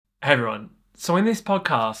Hey everyone. So in this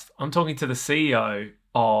podcast, I'm talking to the CEO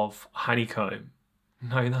of Honeycomb.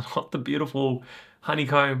 No, they're not the beautiful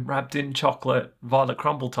honeycomb wrapped in chocolate, violet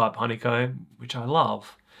crumble type honeycomb, which I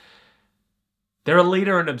love. They're a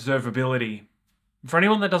leader in observability. For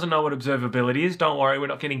anyone that doesn't know what observability is, don't worry, we're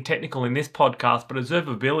not getting technical in this podcast, but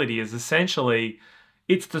observability is essentially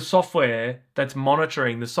it's the software that's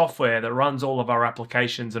monitoring the software that runs all of our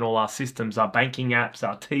applications and all our systems, our banking apps,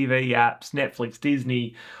 our TV apps, Netflix,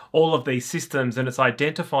 Disney, all of these systems, and it's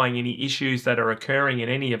identifying any issues that are occurring in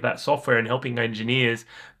any of that software and helping engineers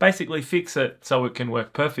basically fix it so it can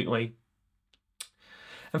work perfectly.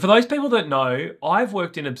 And for those people that know, I've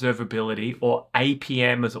worked in observability, or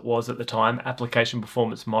APM as it was at the time, application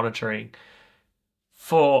performance monitoring,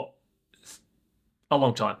 for a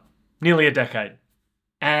long time, nearly a decade.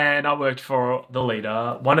 And I worked for the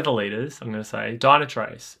leader, one of the leaders, I'm going to say,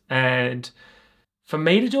 Dynatrace. And for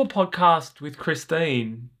me to do a podcast with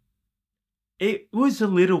Christine, it was a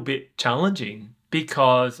little bit challenging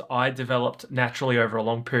because I developed naturally over a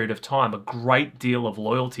long period of time a great deal of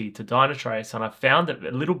loyalty to Dynatrace. And I found it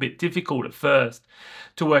a little bit difficult at first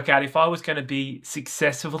to work out if I was going to be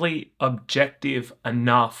successfully objective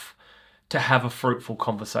enough to have a fruitful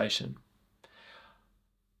conversation.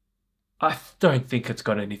 I don't think it's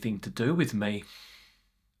got anything to do with me.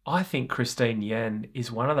 I think Christine Yen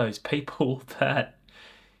is one of those people that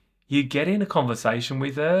you get in a conversation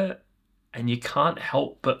with her and you can't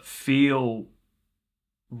help but feel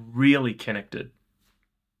really connected.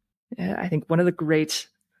 Yeah, I think one of the great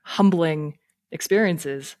humbling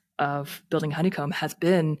experiences of building Honeycomb has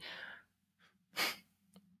been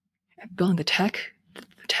building the tech. The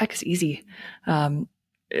tech is easy.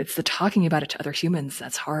 It's the talking about it to other humans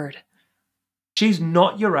that's hard. She's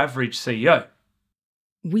not your average CEO.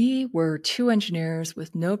 We were two engineers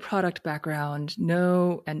with no product background,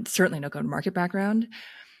 and certainly no go-to-market background.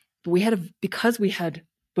 But because we had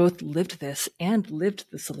both lived this and lived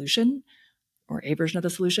the solution, or a version of the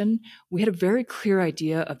solution, we had a very clear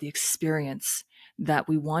idea of the experience that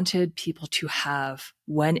we wanted people to have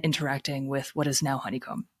when interacting with what is now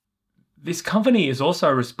Honeycomb. This company is also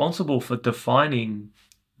responsible for defining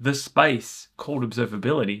the space called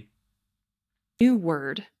observability. New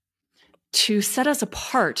word to set us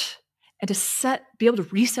apart and to be able to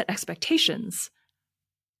reset expectations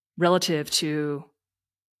relative to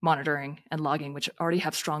monitoring and logging, which already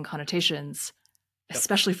have strong connotations,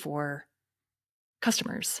 especially for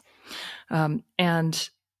customers. No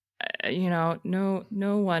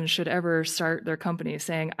one should ever start their company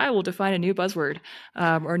saying, I will define a new buzzword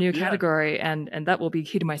or a new category and that will be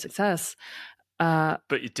key to my success. But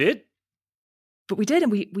you did? But we did,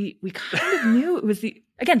 and we kind of knew it was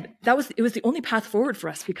the only path forward for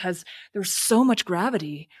us because there was so much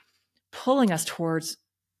gravity pulling us towards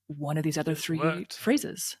one of these other three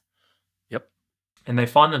phrases. Yep. And they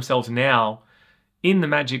find themselves now in the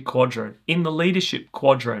magic quadrant, in the leadership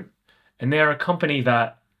quadrant. And they're a company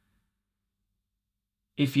that,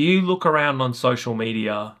 if you look around on social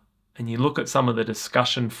media and you look at some of the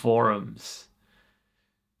discussion forums,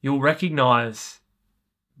 you'll recognize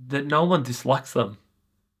that no one dislikes them.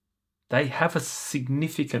 They have a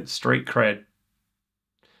significant street cred.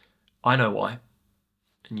 I know why,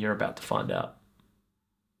 and you're about to find out.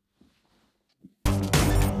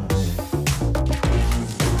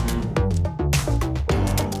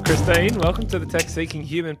 Christine, welcome to the Tech Seeking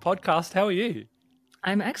Human podcast. How are you?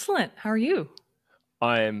 I'm excellent. How are you?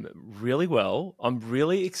 I am really well. I'm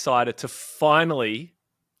really excited to finally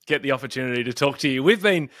get the opportunity to talk to you. We've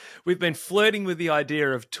been flirting with the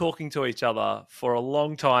idea of talking to each other for a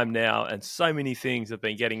long time now, and so many things have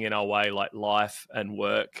been getting in our way, like life and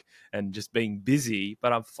work and just being busy.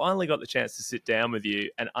 But I've finally got the chance to sit down with you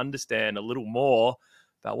and understand a little more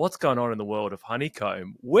about what's going on in the world of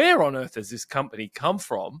Honeycomb. Where on earth has this company come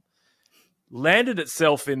from, landed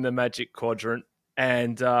itself in the magic quadrant,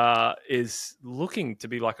 and is looking to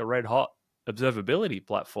be like a red hot observability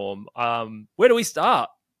platform? Where do we start?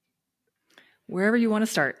 Wherever you want to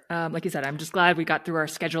start. Like you said, I'm just glad we got through our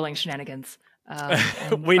scheduling shenanigans.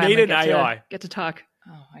 We need an AI. Get to talk.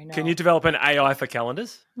 Oh, I know. Can you develop an AI for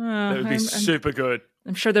calendars? That would be super good.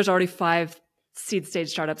 I'm sure there's already 5 seed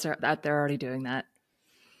stage startups out there already doing that.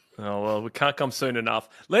 Oh, well, we can't come soon enough.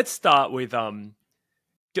 Let's start with, I'm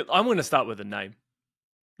going to start with a name.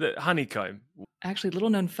 The Honeycomb. Actually, little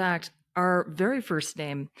known fact, our very first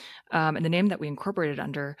name, and the name that we incorporated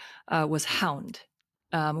under was Hound.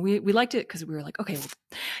 We liked it because we were like, okay,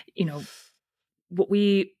 what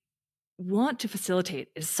we want to facilitate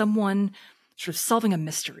is someone sort of solving a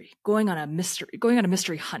mystery, going on a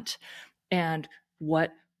mystery hunt. And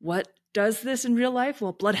what does this in real life?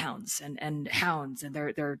 Well, bloodhounds and hounds, and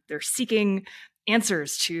they're seeking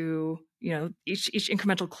answers to each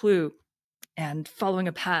incremental clue and following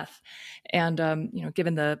a path. And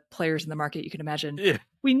given the players in the market, you can imagine. Yeah.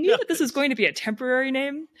 We knew that this was going to be a temporary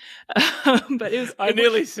name, but I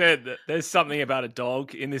nearly said that there's something about a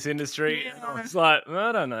dog in this industry. Yeah. I was like,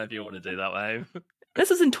 I don't know if you want to do that way.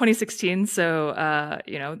 This was in 2016, so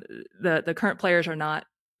the current players are not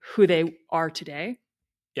who they are today.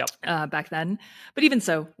 Yep. Back then, but even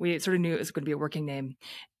so, we sort of knew it was going to be a working name,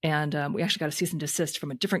 and we actually got a cease and desist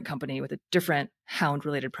from a different company with a different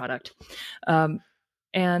hound-related product. And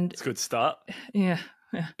it's a good start. Yeah.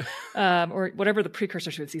 Or whatever the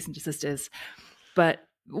precursor to a cease and desist is. But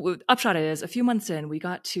upshot is, a few months in, we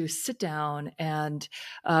got to sit down and,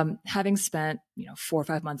 having spent 4 or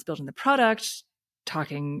 5 months building the product,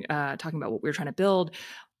 talking about what we were trying to build,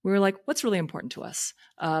 we were like, what's really important to us?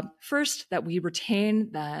 First, that we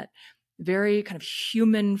retain that very kind of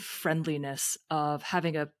human friendliness of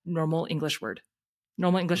having a normal English word.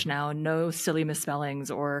 Normal English now, no silly misspellings,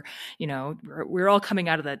 or we're all coming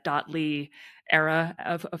out of the .ly era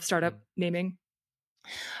of startup naming.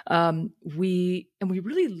 We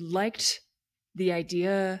really liked the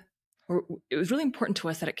idea, or it was really important to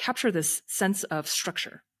us that it captured this sense of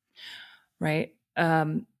structure, right?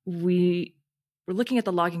 We were looking at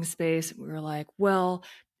the logging space. We were like, well,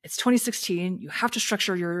 it's 2016. You have to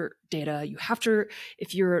structure your data. You have to,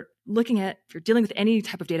 if you're dealing with any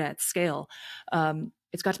type of data at scale,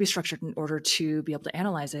 it's got to be structured in order to be able to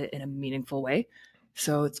analyze it in a meaningful way.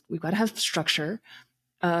 So we've got to have structure.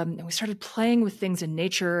 And we started playing with things in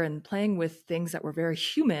nature and playing with things that were very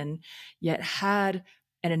human, yet had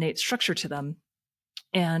an innate structure to them.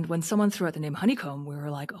 And when someone threw out the name Honeycomb, we were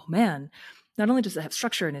like, oh man, not only does it have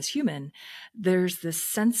structure and is human, there's this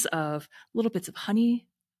sense of little bits of honey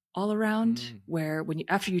all around, where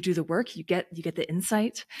after you do the work, you get the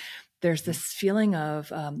insight. There's this feeling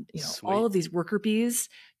of all of these worker bees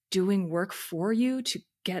doing work for you to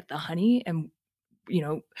get the honey. And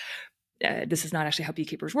this is not actually how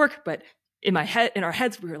beekeepers work, but in our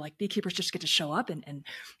heads, we were like, beekeepers just get to show up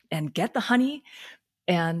and get the honey.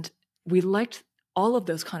 And we liked all of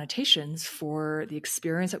those connotations for the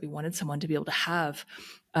experience that we wanted someone to be able to have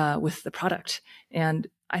with the product. And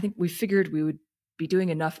I think we figured we would be doing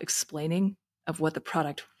enough explaining of what the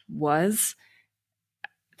product was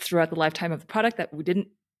throughout the lifetime of the product that we didn't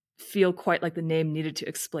feel quite like the name needed to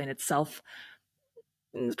explain itself.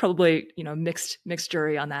 It's probably mixed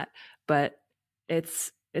jury on that, but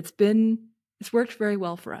it's worked very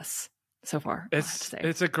well for us so far.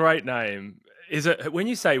 It's a great name. Is it, when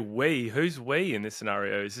you say we, who's we in this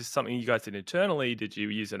scenario? Is this something you guys did internally? Did you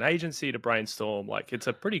use an agency to brainstorm? Like, it's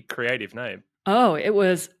a pretty creative name. Oh, it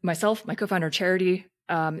was myself, my co-founder Charity,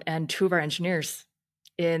 and 2 of our engineers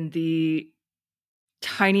in the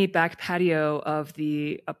tiny back patio of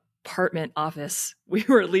the apartment office we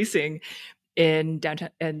were leasing in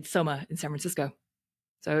downtown and Soma in San Francisco.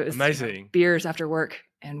 So it was amazing. Beers after work,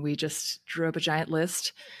 and we just drew up a giant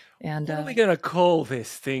list. And what are we going to call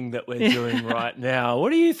this thing that we're doing right now?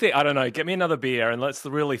 What do you think? I don't know. Get me another beer and let's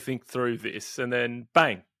really think through this. And then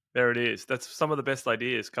bang, there it is. That's some of the best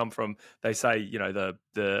ideas come from, they say,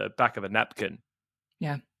 the back of a napkin.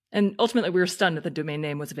 Yeah. And ultimately we were stunned that the domain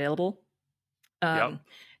name was available. Yep.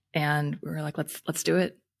 And we were like, let's do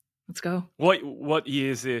it. Let's go. What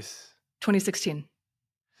year is this? 2016.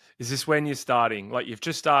 Is this when you're starting? Like, you've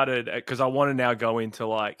just started, because I want to now go into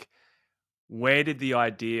like, where did the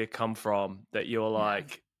idea come from that you were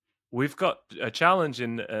like, we've got a challenge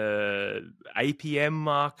in APM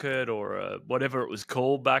market or whatever it was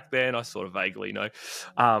called back then? I sort of vaguely know.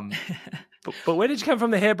 But where did you come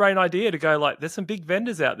from, the harebrained idea to go like, there's some big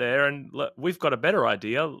vendors out there and we've got a better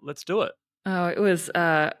idea. Let's do it. Oh, it was,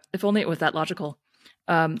 if only it was that logical.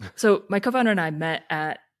 So my co-founder and I met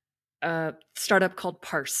at a startup called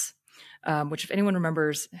Parse, which if anyone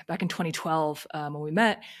remembers back in 2012, when we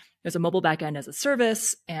met, there's a mobile backend as a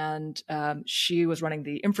service, and she was running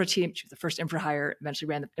the infra team. She was the first infra hire, eventually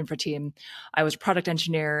ran the infra team. I was a product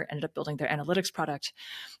engineer, ended up building their analytics product.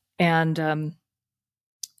 And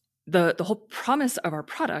the whole promise of our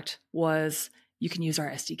product was you can use our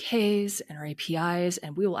SDKs and our APIs,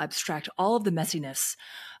 and we will abstract all of the messiness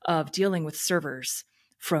of dealing with servers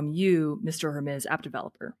from you, Mr. or Ms. app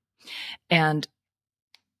developer. And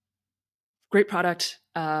great product.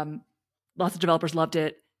 Lots of developers loved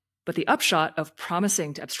it. But the upshot of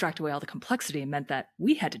promising to abstract away all the complexity meant that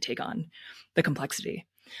we had to take on the complexity.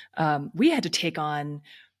 We had to take on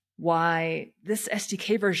why this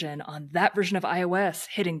SDK version on that version of iOS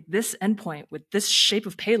hitting this endpoint with this shape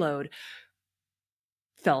of payload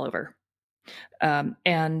fell over.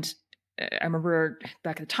 And I remember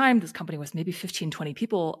back at the time, this company was maybe 15, 20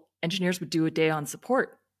 people. Engineers would do a day on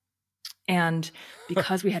support. And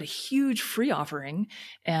because we had a huge free offering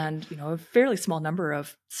and, a fairly small number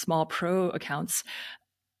of small pro accounts,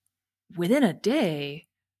 within a day,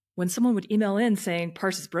 when someone would email in saying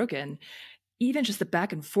parse is broken, even just the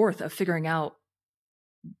back and forth of figuring out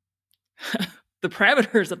the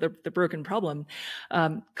parameters of the broken problem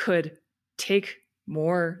could take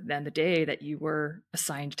more than the day that you were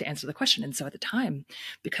assigned to answer the question. And so at the time,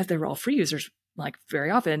 because they were all free users, like very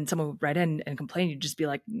often someone would write in and complain. You'd just be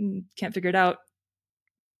like, can't figure it out.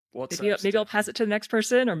 Maybe I'll pass it to the next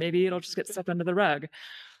person, or maybe it'll just get swept under the rug.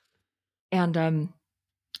 And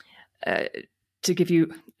to give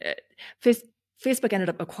you, Facebook ended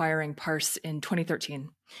up acquiring Parse in 2013.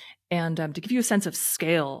 And to give you a sense of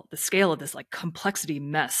the scale of this like complexity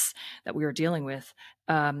mess that we were dealing with,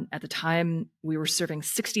 at the time we were serving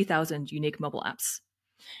 60,000 unique mobile apps.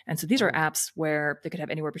 And so these are apps where they could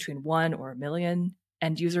have anywhere between 1 or 1 million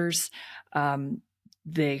end users. Some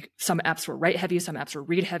apps were write heavy, some apps were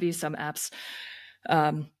read heavy, some apps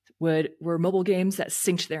were mobile games that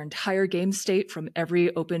synced their entire game state from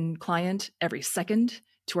every open client every second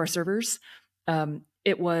to our servers.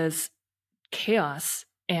 It was chaos,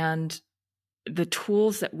 and the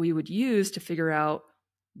tools that we would use to figure out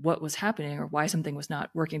what was happening or why something was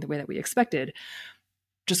not working the way that we expected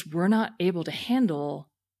just were not able to handle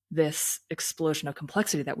this explosion of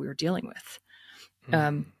complexity that we were dealing with.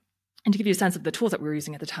 And to give you a sense of the tools that we were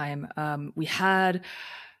using at the time, we had,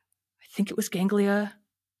 I think it was Ganglia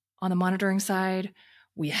on the monitoring side.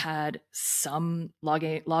 We had some log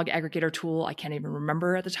aggregator tool I can't even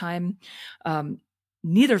remember at the time,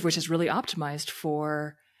 neither of which is really optimized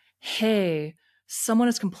for, hey, someone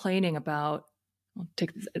is complaining about, I'll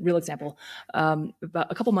take a real example.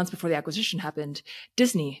 About a couple months before the acquisition happened,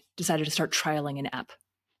 Disney decided to start trialing an app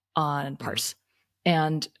on Parse.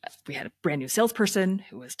 And we had a brand new salesperson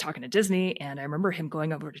who was talking to Disney. And I remember him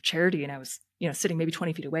going over to Charity, and I was, sitting maybe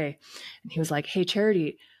 20 feet away. And he was like, hey,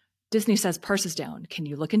 Charity, Disney says Parse is down. Can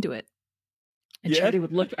you look into it? And Charity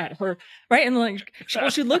would look at her, right? And like,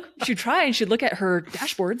 she'd try and she'd look at her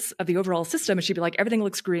dashboards of the overall system, and she'd be like, everything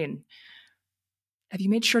looks green. Have you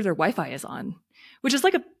made sure their Wi-Fi is on? Which is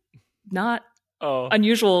like a not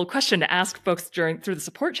unusual question to ask folks through the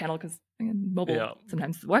support channel, because mobile,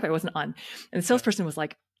 sometimes the Wi-Fi wasn't on. And the salesperson was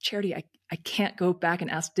like, Charity, I can't go back and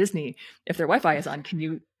ask Disney if their Wi-Fi is on. Can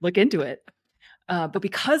you look into it? But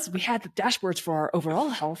because we had the dashboards for our overall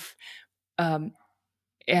health, and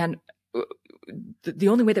the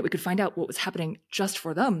only way that we could find out what was happening just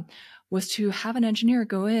for them was to have an engineer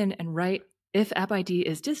go in and write, if app ID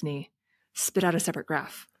is Disney, spit out a separate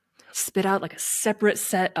graph, spit out like a separate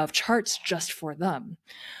set of charts just for them.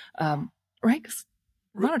 Right? Because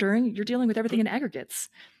monitoring, you're dealing with everything in aggregates.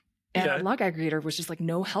 And our log aggregator was just like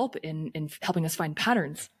no help in helping us find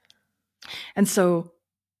patterns. And so,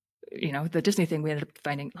 the Disney thing, we ended up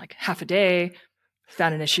finding like half a day,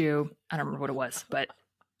 found an issue. I don't remember what it was, but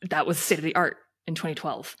that was state of the art in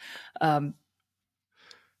 2012.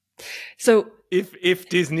 So if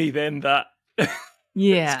Disney, then that,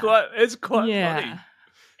 yeah, it's quite funny.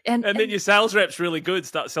 And then your sales rep's really good,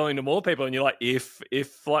 start selling to more people, and you're like, if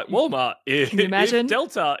like Walmart, can you imagine? If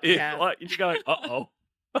Delta, like, you're going, uh-oh.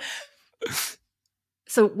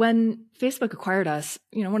 So when Facebook acquired us,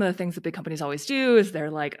 one of the things that big companies always do is they're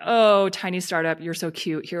like, oh, tiny startup, you're so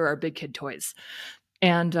cute, here are our big kid toys.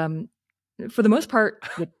 And for the most part,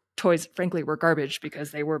 the toys, frankly, were garbage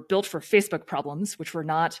because they were built for Facebook problems, which were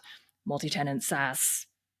not multi-tenant SaaS,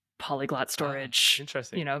 polyglot storage,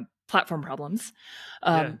 platform problems.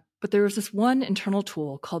 But there was this one internal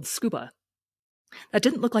tool called Scuba that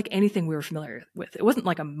didn't look like anything we were familiar with. It wasn't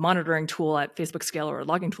like a monitoring tool at Facebook scale or a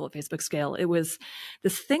logging tool at Facebook scale. It was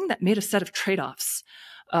this thing that made a set of trade-offs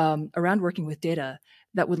around working with data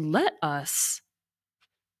that would let us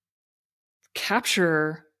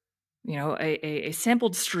capture, a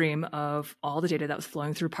sampled stream of all the data that was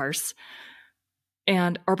flowing through Parse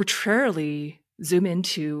and arbitrarily zoom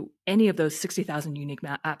into any of those 60,000 unique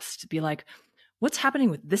apps to be like, what's happening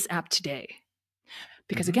with this app today?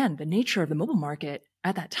 Because again, the nature of the mobile market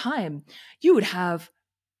at that time, you would have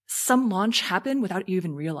some launch happen without you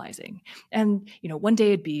even realizing. And, one day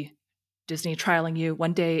it'd be Disney trialing you.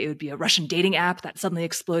 One day it would be a Russian dating app that suddenly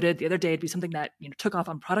exploded. The other day it'd be something that, took off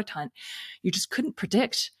on Product Hunt. You just couldn't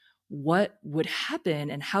predict what would happen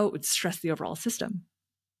and how it would stress the overall system.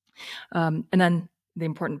 And then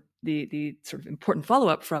the sort of important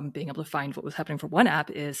follow-up from being able to find what was happening for one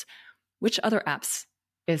app is, which other apps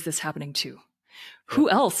is this happening to? Who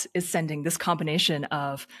else is sending this combination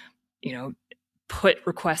of, put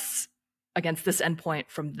requests against this endpoint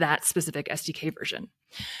from that specific SDK version.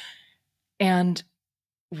 And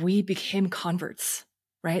we became converts,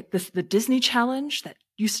 right? The Disney challenge that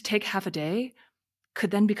used to take half a day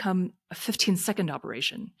could then become a 15-second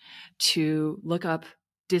operation to look up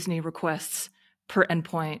Disney requests per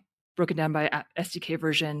endpoint, broken down by SDK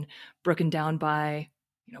version, broken down by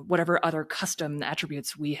whatever other custom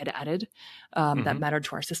attributes we had added that mattered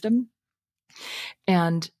to our system.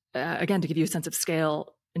 And again, to give you a sense of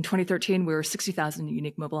scale, in 2013, we were 60,000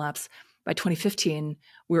 unique mobile apps. By 2015,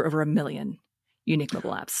 we were over 1 million unique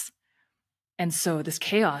mobile apps. And so this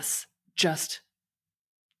chaos just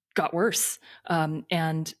got worse.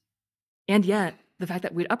 And yet, the fact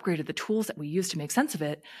that we'd upgraded the tools that we used to make sense of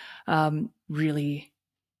it really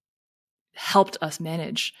helped us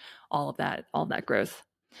manage all of that growth.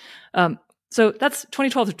 So that's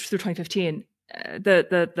 2012 through 2015.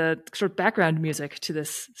 The sort of background music to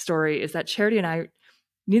this story is that Charity and I,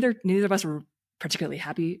 neither of us were particularly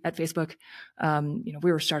happy at Facebook.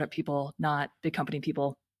 We were startup people, not big company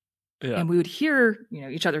people. Yeah. And we would hear,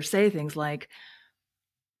 each other say things like,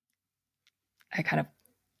 I kind of,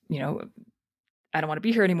 I don't want to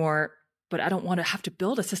be here anymore, but I don't want to have to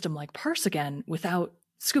build a system like Parse again without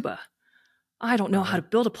Scuba. I don't know how to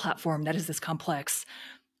build a platform that is this complex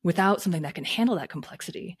without something that can handle that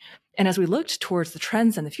complexity. And as we looked towards the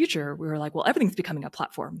trends in the future, we were like, well, everything's becoming a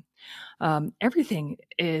platform. Everything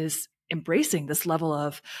is embracing this level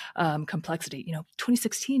of complexity.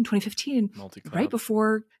 2016, 2015, multi-cloud. Right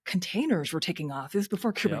before containers were taking off. It was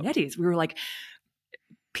before Kubernetes. Yep. We were like,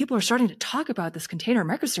 people are starting to talk about this container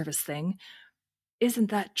microservice thing.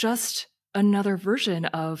 Isn't that just another version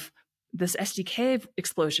of this SDK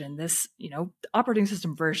explosion, this, operating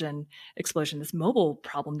system version explosion, this mobile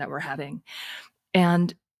problem that we're having?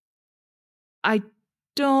 And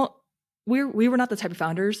we were not the type of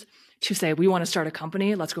founders to say, we want to start a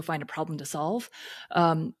company, let's go find a problem to solve.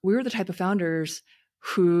 We were the type of founders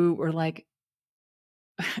who were like,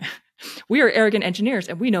 we are arrogant engineers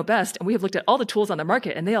and we know best. And we have looked at all the tools on the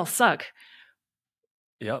market and they all suck.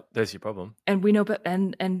 Yep, there's your problem. And we know,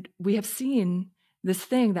 and we have seen this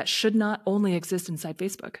thing that should not only exist inside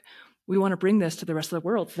Facebook. We want to bring this to the rest of the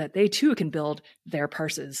world so that they too can build their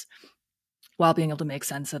parses while being able to make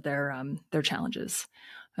sense of their challenges.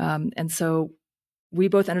 And so we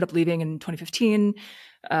both ended up leaving in 2015.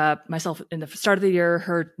 Myself in the start of the year,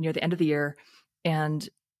 her near the end of the year, and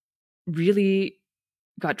really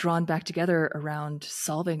got drawn back together around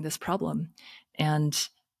solving this problem and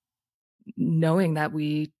knowing that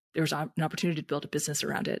there's an opportunity to build a business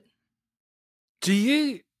around it. Do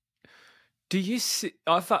you see,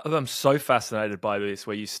 I'm so fascinated by this,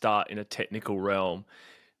 where you start in a technical realm.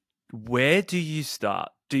 Where do you start?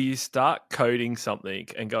 Do you start coding something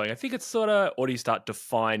and going, I think it's sort of, or do you start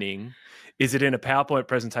defining? Is it in a PowerPoint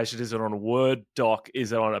presentation? Is it on a Word doc?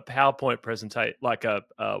 Is it on a PowerPoint presentation, like a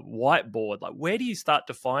whiteboard? Like, where do you start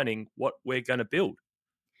defining what we're going to build?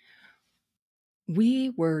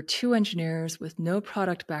 We were two engineers with no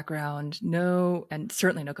product background, and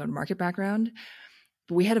certainly no go-to-market background.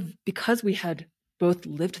 But because we had both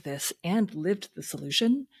lived this and lived the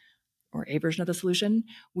solution, or a version of the solution,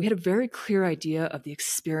 we had a very clear idea of the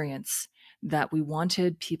experience that we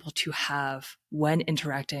wanted people to have when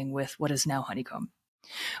interacting with what is now Honeycomb.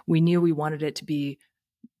 We knew we wanted it to be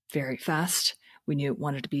very fast. We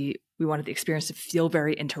wanted the experience to feel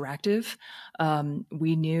very interactive.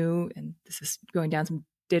 We knew, and this is going down some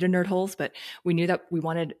data nerd holes, but we knew that we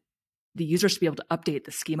wanted the users to be able to update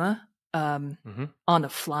the schema on the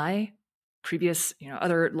fly. Previous,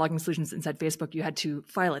 other logging solutions inside Facebook, you had to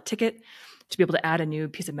file a ticket to be able to add a new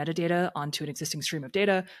piece of metadata onto an existing stream of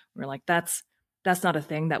data. We're like, that's not a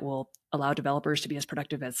thing that will allow developers to be as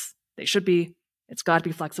productive as they should be. It's got to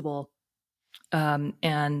be flexible.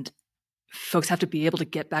 And folks have to be able to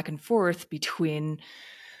get back and forth between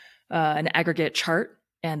an aggregate chart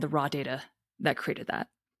and the raw data that created that.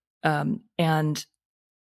 And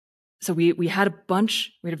so we had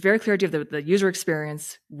a very clear idea of the user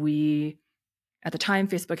experience. At the time,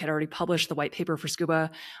 Facebook had already published the white paper for Scuba.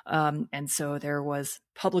 And so there was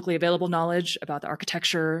publicly available knowledge about the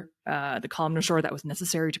architecture, the columnar store that was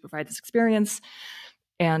necessary to provide this experience.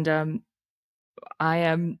 And I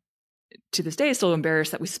am, to this day, still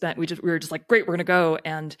embarrassed that we were just like, great, we're going to go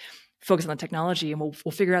and focus on the technology and we'll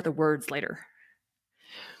figure out the words later.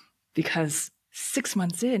 Because 6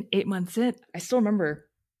 months in, 8 months in, I still remember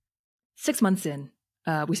 6 months in,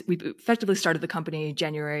 we effectively started the company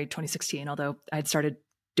January 2016, although I had started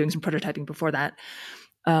doing some prototyping before that.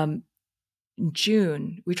 In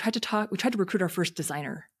June, we tried to recruit our first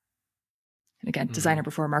designer. And again, designer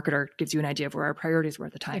before a marketer gives you an idea of where our priorities were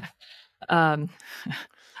at the time.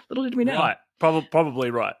 Little did we know. Right.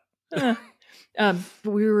 Probably right. But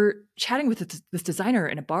we were chatting with this designer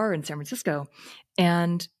in a bar in San Francisco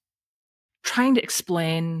and trying to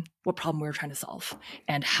explain what problem we were trying to solve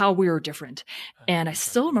and how we were different. And I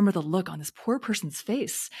still remember the look on this poor person's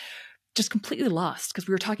face, just completely lost, because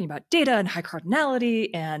we were talking about data and high cardinality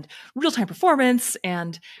and real-time performance.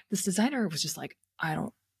 And this designer was just like, I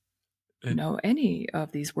don't know any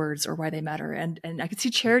of these words or why they matter. And I could see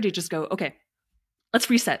Charity just go, okay, let's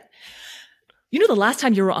reset. You know, the last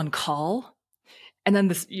time you were on call, and then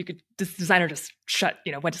this designer just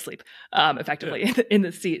went to sleep, effectively in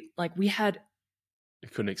the seat. Like you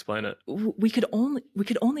couldn't explain it. We could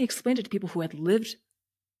only explain it to people who had lived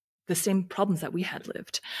the same problems that we had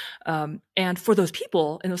lived. And for those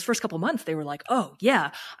people in those first couple months, they were like, oh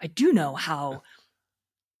yeah, I do know how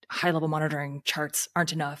high level monitoring charts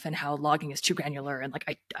aren't enough and how logging is too granular. And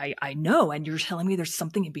like, I know, and you're telling me there's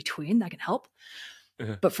something in between that can help.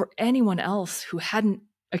 But for anyone else who hadn't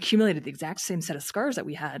accumulated the exact same set of scars that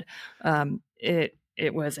we had,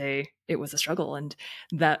 it was a struggle, and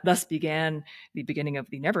that thus began the beginning of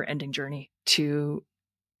the never-ending journey to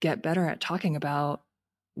get better at talking about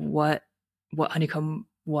what Honeycomb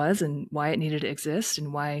was and why it needed to exist,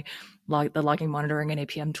 and why the logging, monitoring, and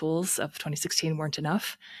APM tools of 2016 weren't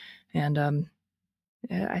enough. And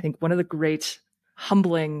I think one of the great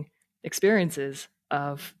humbling experiences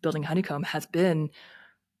of building Honeycomb has been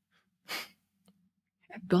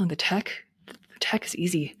building the tech. The tech is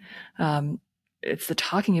easy. It's the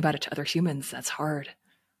talking about it to other humans that's hard.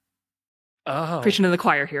 Oh. Preaching to the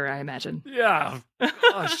choir here, I imagine. Yeah.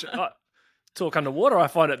 Gosh. Talk underwater, I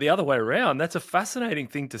find it the other way around. That's a fascinating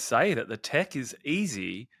thing to say, that the tech is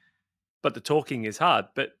easy, but the talking is hard.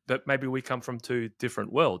 But maybe we come from two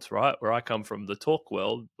different worlds, right? Where I come from the talk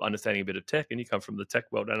world, understanding a bit of tech, and you come from the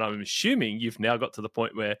tech world. And I'm assuming you've now got to the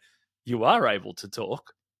point where you are able to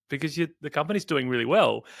talk because the company's doing really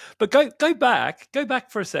well. But go back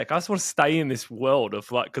for a sec. I just want to stay in this world of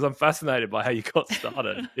because I'm fascinated by how you got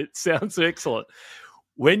started. It sounds excellent.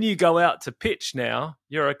 When you go out to pitch now,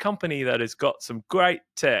 you're a company that has got some great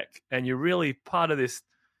tech, and you're really part of this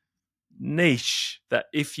niche that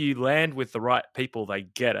if you land with the right people, they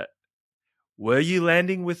get it. Were you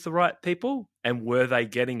landing with the right people, and were they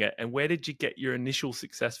getting it? And where did you get your initial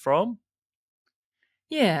success from?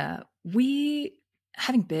 Yeah,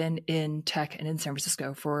 having been in tech and in San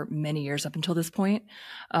Francisco for many years up until this point,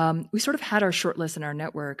 we sort of had our short list in our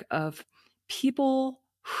network of people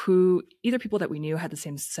that we knew had the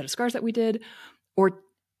same set of scars that we did, or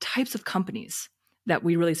types of companies that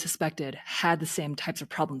we really suspected had the same types of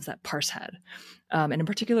problems that Parse had. And in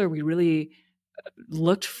particular, we really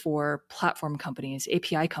looked for platform companies,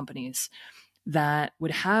 API companies, that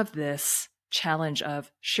would have this challenge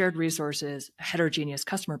of shared resources, a heterogeneous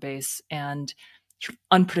customer base, and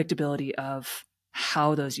unpredictability of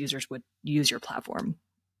how those users would use your platform.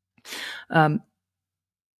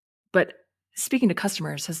 But speaking to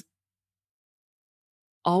customers has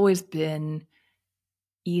always been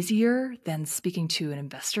easier than speaking to an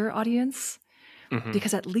investor audience,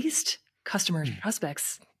 because at least customers and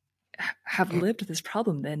prospects have lived this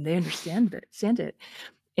problem and they understand it.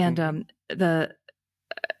 And the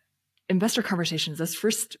investor conversations, those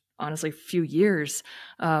first, honestly, few years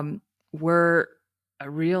were a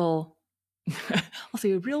real, I'll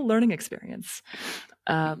say, a real learning experience.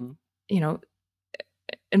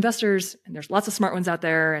 Investors, and there's lots of smart ones out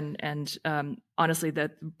there, and honestly,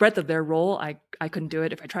 the breadth of their role, I couldn't do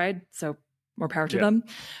it if I tried, so more power to them.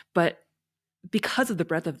 But because of the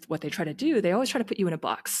breadth of what they try to do, they always try to put you in a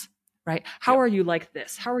box, right? How are you like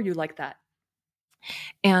this? How are you like that?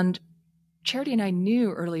 And Charity and I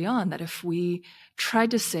knew early on that if we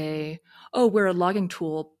tried to say, oh, we're a logging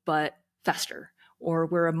tool, but faster, or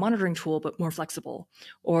we're a monitoring tool, but more flexible,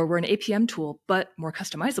 or we're an APM tool, but more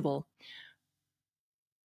customizable,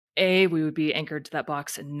 we would be anchored to that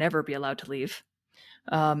box and never be allowed to leave.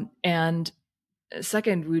 And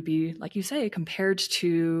second, we would be, like you say, compared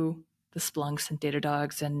to the Splunks and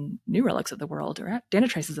Datadogs and New Relics of the world, or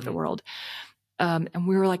Dynatraces of the world. And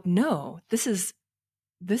we were like, no, this is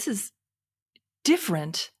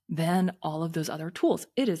different than all of those other tools.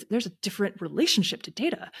 There's a different relationship to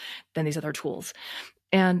data than these other tools.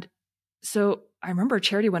 And so I remember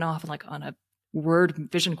Charity went off on a word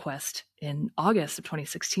vision quest in August of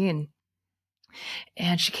 2016.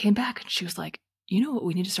 And she came back and she was like, you know what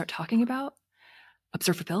we need to start talking about?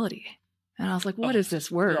 Observability. And I was like, what is this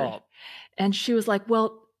word? Stop. And she was like,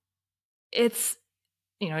 well, it's,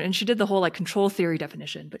 and she did the whole control theory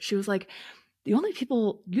definition, but she was like, the only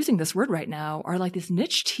people using this word right now are these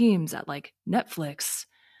niche teams at Netflix,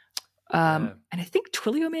 And I think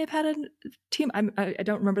Twilio may have had a team. I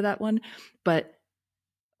don't remember that one, but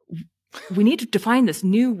we need to define this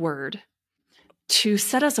new word to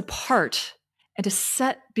set us apart and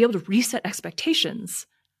to be able to reset expectations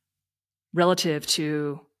relative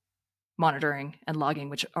to monitoring and logging,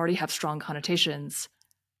 which already have strong connotations,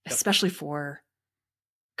 especially for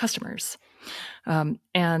customers.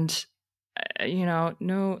 And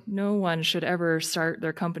no one should ever start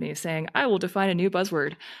their company saying, "I will define a new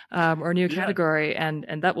buzzword or a new category, and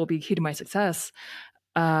that will be key to my success."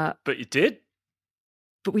 But you did.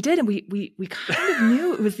 But we did, and we kind of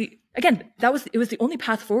knew it was it was the only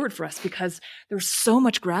path forward for us, because there was so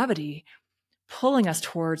much gravity pulling us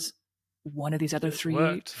towards one of these other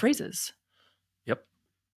three phrases. Yep.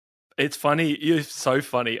 It's funny. You're so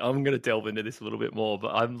funny. I'm going to delve into this a little bit more, but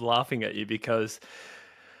I'm laughing at you because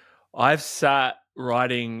I've sat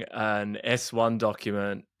writing an S1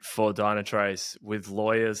 document for Dynatrace with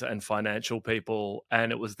lawyers and financial people,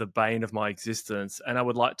 and it was the bane of my existence. And I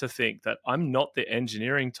would like to think that I'm not the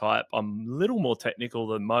engineering type. I'm a little more technical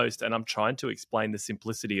than most, and I'm trying to explain the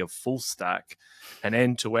simplicity of full stack and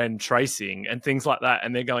end-to-end tracing and things like that.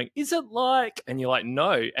 And they're going, "Is it like?" And you're like,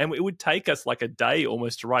 "No." And it would take us like a day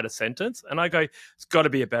almost to write a sentence. And I go, "It's got to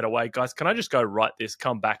be a better way, guys. Can I just go write this,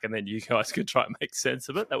 come back, and then you guys can try and make sense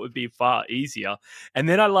of it? That would be far easier." And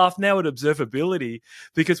then I laugh now at observability,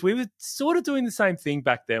 because we were sort of doing the same thing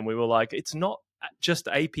back then. We were like, it's not just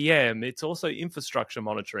APM, it's also infrastructure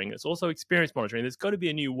monitoring, it's also experience monitoring. There's got to be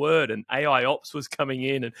a new word, and AI ops was coming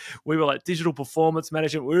in, and we were like digital performance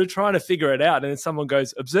management. We were trying to figure it out, and then someone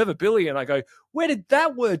goes observability, and I go, where did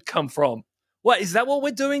that word come from? What, is that what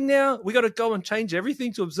we're doing now? We got to go and change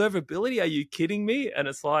everything to observability? Are you kidding me? And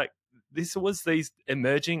it's like, this was these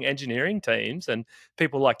emerging engineering teams and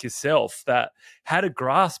people like yourself that had a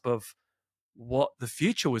grasp of what the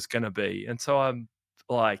future was going to be. And so I'm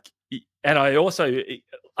like, and I also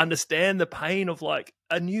understand the pain of like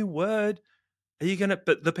a new word. Are you going to,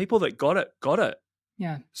 but the people that got it.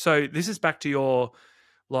 Yeah. So this is back to your,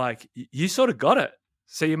 like, you sort of got it.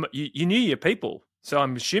 So you knew your people. So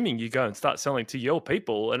I'm assuming you go and start selling to your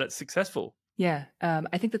people and it's successful. Yeah.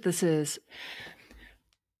 I think that this is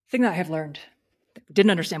the thing that I have learned, that we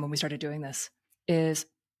didn't understand when we started doing this, is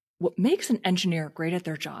what makes an engineer great at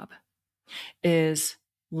their job is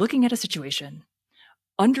looking at a situation,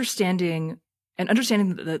 understanding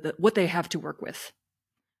what they have to work with,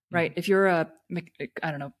 right? If you're a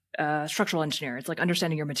structural engineer, it's like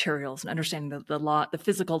understanding your materials and understanding the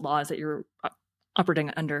physical laws that you're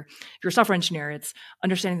operating under. If you're a software engineer, it's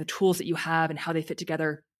understanding the tools that you have and how they fit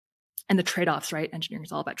together and the trade-offs, right? Engineering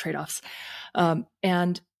is all about trade-offs.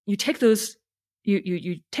 And you take those,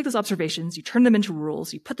 you take those observations, you turn them into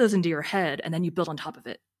rules, you put those into your head, and then you build on top of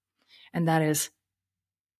it. And that's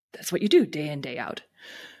what you do day in, day out.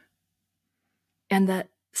 And that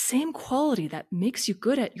same quality that makes you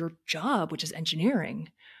good at your job, which is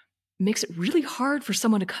engineering, makes it really hard for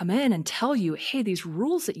someone to come in and tell you, hey, these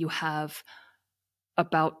rules that you have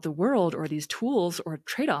about the world or these tools or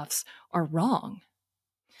trade-offs are wrong.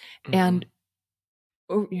 Mm-hmm. And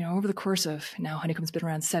over the course of now, Honeycomb's been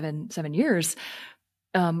around seven years,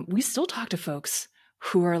 we still talk to folks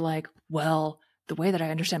who are like, well, the way that I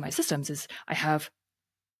understand my systems is I have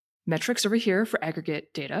metrics over here for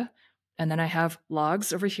aggregate data, and then I have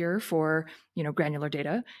logs over here for, granular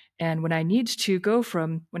data. And when I need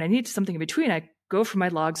something in between, I go from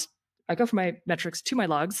my metrics to my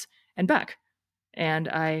logs and back. And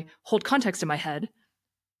I hold context in my head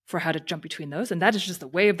for how to jump between those. And that is just the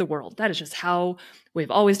way of the world. That is just how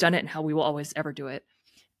we've always done it and how we will always ever do it.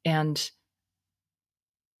 And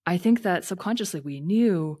I think that subconsciously we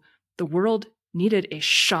knew the world needed a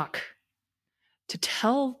shock to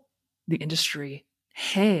tell the industry,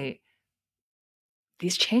 hey,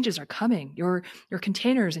 these changes are coming. Your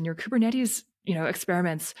containers and your Kubernetes,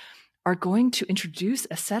 experiments are going to introduce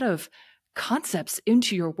a set of concepts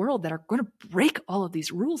into your world that are going to break all of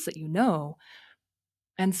these rules that you know.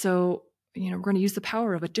 And so, we're going to use the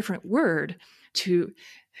power of a different word.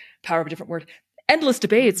 Endless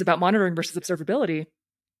debates about monitoring versus observability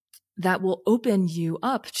that will open you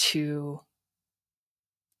up to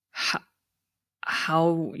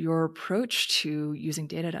how your approach to using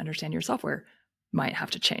data to understand your software might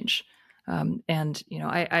have to change. And when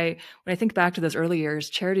I think back to those early years,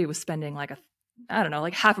 Charity was spending like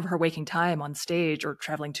half of her waking time on stage or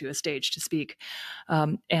traveling to a stage to speak.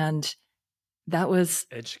 And that was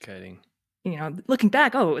educating. Looking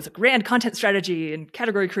back, it was a grand content strategy and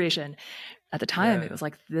category creation. At the time, It was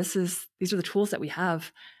like, these are the tools that we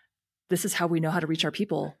have. This is how we know how to reach our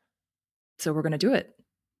people. So we're going to do it.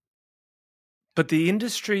 But the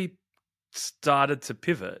industry started to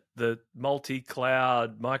pivot, the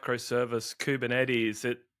multi-cloud, microservice, Kubernetes,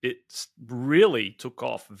 it really took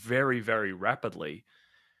off very, very rapidly.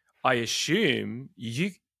 I assume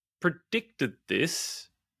you predicted this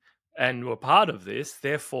and were part of this.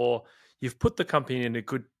 Therefore, you've put the company in a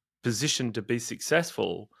good position to be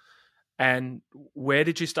successful. And where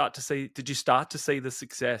did you start to see? Did you start to see the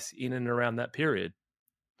success in and around that period?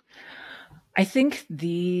 I think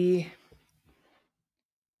the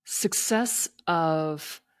success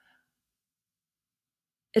of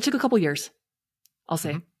it took a couple years, I'll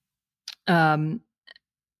say.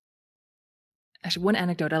 Actually, one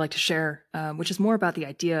anecdote I like to share, which is more about the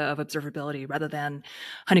idea of observability rather than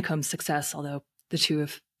Honeycomb's success, although the two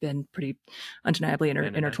have been pretty undeniably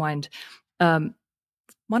intertwined.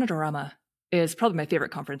 Monitorama is probably my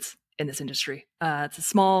favorite conference in this industry. It's a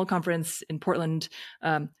small conference in Portland,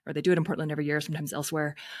 or they do it in Portland every year, sometimes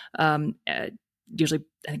elsewhere. Usually,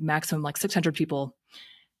 I think maximum like 600 people.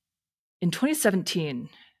 In 2017,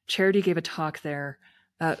 Charity gave a talk there.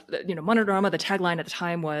 Monitorama, the tagline at the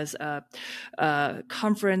time was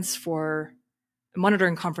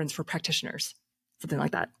monitoring conference for practitioners, something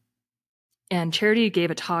like that. And Charity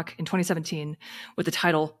gave a talk in 2017 with the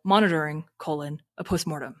title "Monitoring: a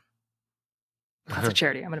Postmortem." Classic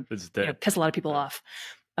Charity. I'm going to piss a lot of people off.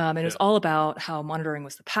 And it was all about how monitoring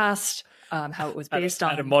was the past, how it was based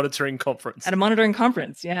on at a monitoring conference. At a monitoring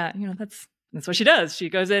conference, yeah. That's what she does. She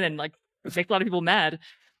goes in and like makes a lot of people mad.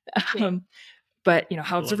 But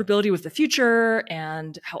how observability was the future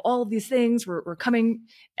and how all of these things were coming,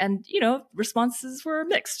 and responses were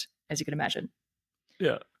mixed, as you can imagine.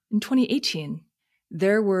 Yeah. In 2018,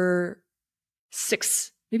 there were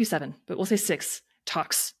 6, maybe 7, but we'll say 6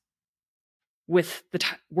 talks with the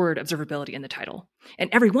word observability in the title, and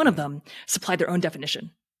every one of them supplied their own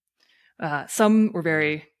definition. Some were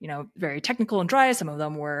very, very technical and dry. Some of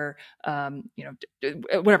them were,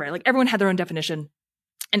 whatever. Like everyone had their own definition.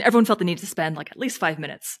 And everyone felt the need to spend like at least 5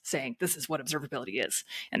 minutes saying, this is what observability is,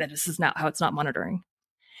 and that this is not how it's not monitoring.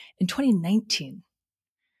 In 2019,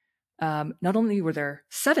 not only were there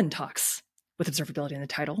 7 talks with observability in the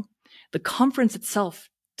title, the conference itself,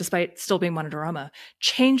 despite still being Monitorama,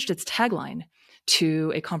 changed its tagline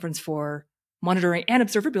to a conference for monitoring and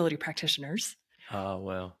observability practitioners. Oh,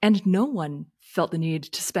 wow. And no one felt the need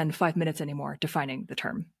to spend 5 minutes anymore defining the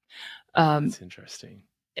term. That's interesting.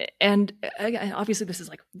 And obviously this is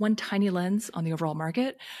like one tiny lens on the overall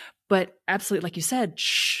market, but absolutely, like you said,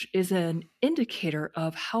 is an indicator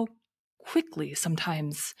of how quickly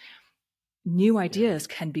sometimes new ideas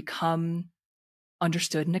can become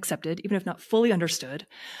understood and accepted, even if not fully understood.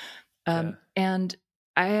 And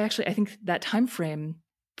I think that time frame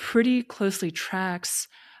pretty closely tracks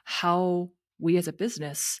how we as a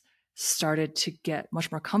business started to get much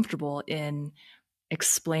more comfortable in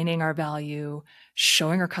explaining our value,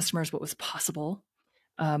 showing our customers what was possible,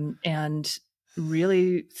 and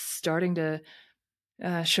really starting to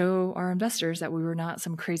show our investors that we were not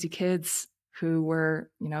some crazy kids who were,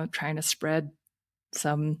 trying to spread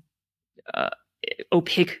some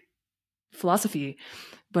opaque philosophy,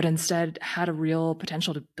 but instead had a real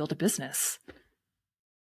potential to build a business.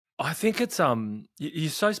 I think it's you're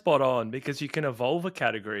so spot on, because you can evolve a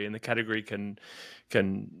category and the category can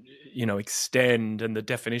extend, and the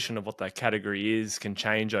definition of what that category is can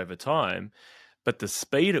change over time. But the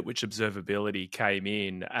speed at which observability came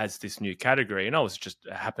in as this new category, and I was just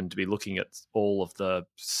happened to be looking at all of the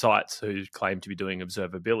sites who claim to be doing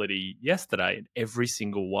observability yesterday, and every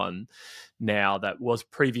single one now that was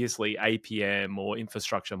previously APM or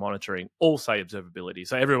infrastructure monitoring all say observability.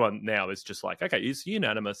 So everyone now is just like, okay, it's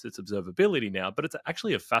unanimous, it's observability now. But it's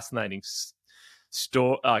actually a fascinating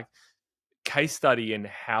case study in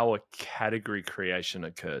how a category creation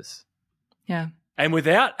occurs. Yeah. And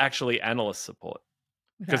without actually analyst support,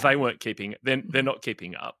 because they weren't they're not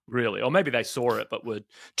keeping up, really. Or maybe they saw it but were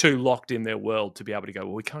too locked in their world to be able to go,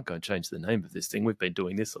 well, we can't go and change the name of this thing. We've been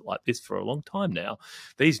doing this like this for a long time now.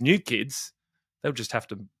 These new kids, they'll just have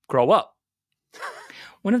to grow up.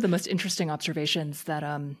 One of the most interesting observations that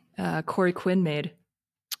Corey Quinn made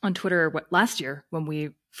on Twitter last year when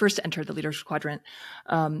we first entered the Leaders Quadrant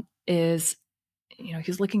is, he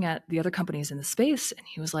was looking at the other companies in the space, and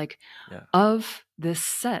he was like, of this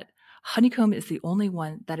set, Honeycomb is the only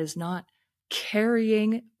one that is not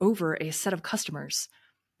carrying over a set of customers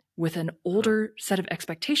with an older set of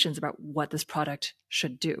expectations about what this product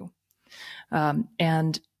should do.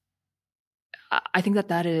 And I think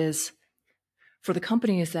that is, for the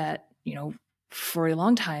companies that, for a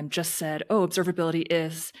long time just said, oh, observability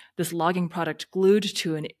is this logging product glued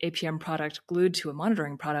to an APM product, glued to a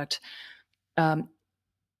monitoring product.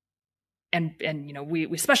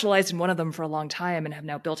 we specialized in one of them for a long time and have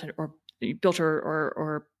now built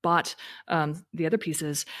or bought the other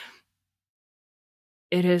pieces.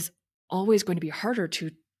 It is always going to be harder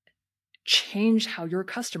to change how your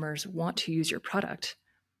customers want to use your product,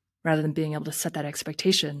 rather than being able to set that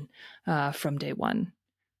expectation from day one.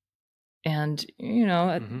 And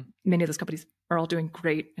many of those companies are all doing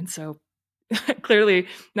great, and so clearly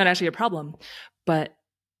not actually a problem. But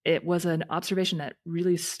it was an observation that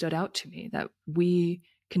really stood out to me, that we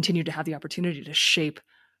continue to have the opportunity to shape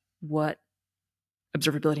what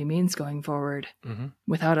observability means going forward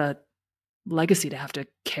without a legacy to have to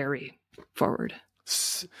carry forward.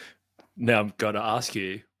 Now I've got to ask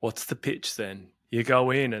you, what's the pitch then? You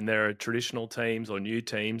go in and there are traditional teams or new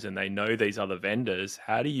teams and they know these other vendors.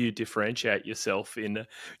 How do you differentiate yourself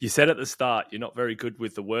you said at the start, you're not very good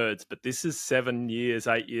with the words, but this is 7 years,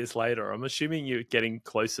 8 years later. I'm assuming you're getting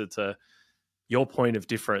closer to your point of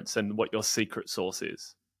difference and what your secret sauce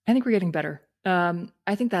is. I think we're getting better.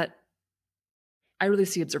 I think that I really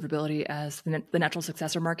see observability as the natural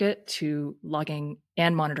successor market to logging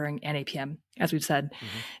and monitoring and APM, as we've said.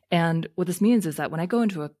 And what this means is that when I go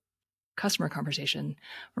into a customer conversation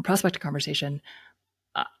or prospect conversation,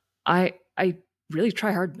 I really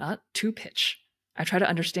try hard not to pitch. I try to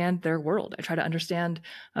understand their world. I try to understand,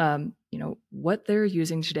 what they're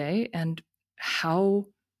using today and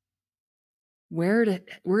where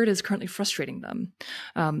it is currently frustrating them.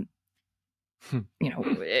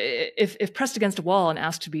 If pressed against a wall and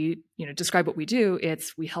asked to be, describe what we do,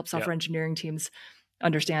 we help software engineering teams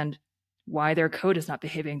understand why their code is not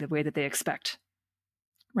behaving the way that they expect.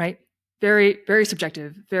 Right? Very, very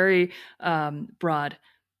subjective, very broad.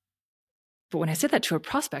 But when I say that to a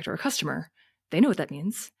prospect or a customer, they know what that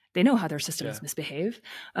means. They know how their systems misbehave,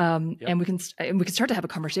 and we can start to have a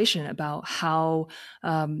conversation about how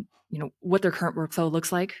what their current workflow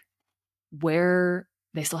looks like, where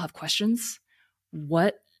they still have questions,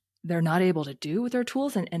 what they're not able to do with their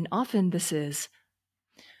tools, and often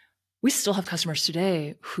we still have customers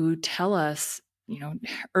today who tell us,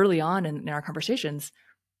 early on in our conversations,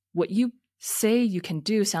 what you say you can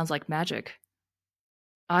do sounds like magic.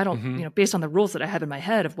 I don't, based on the rules that I have in my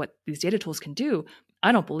head of what these data tools can do,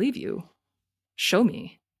 I don't believe you. Show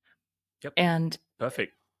me. Yep. And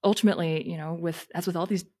perfect. Ultimately, as with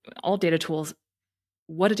all data tools,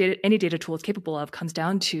 what any data tool is capable of comes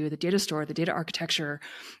down to the data store, the data architecture,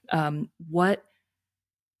 what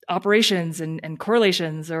operations and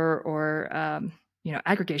correlations or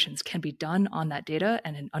aggregations can be done on that data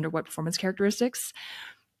and under what performance characteristics.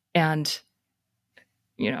 And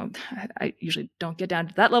I usually don't get down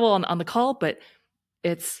to that level on the call, but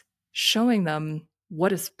it's showing them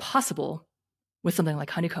what is possible with something like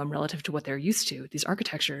Honeycomb relative to what they're used to, these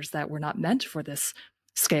architectures that were not meant for this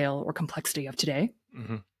scale or complexity of today.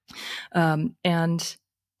 And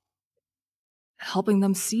helping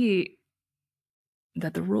them see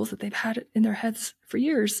that the rules that they've had in their heads for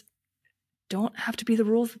years don't have to be the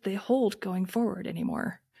rules that they hold going forward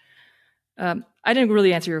anymore. I didn't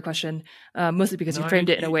really answer your question, mostly because you framed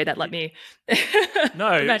it in a way that let me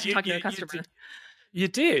imagine talking to a customer. You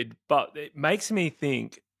did, but it makes me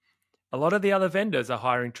think a lot of the other vendors are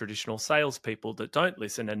hiring traditional salespeople that don't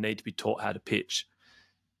listen and need to be taught how to pitch.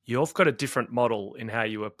 You've got a different model in how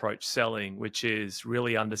you approach selling, which is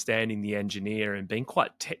really understanding the engineer and being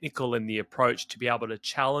quite technical in the approach to be able to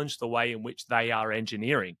challenge the way in which they are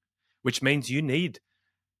engineering, which means you need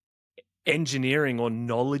engineering or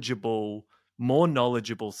more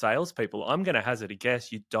knowledgeable salespeople. I'm going to hazard a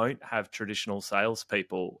guess you don't have traditional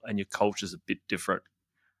salespeople and your culture's a bit different.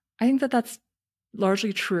 I think that that's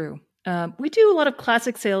largely true. We do a lot of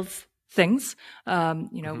classic sales things.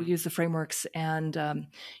 We use the frameworks and,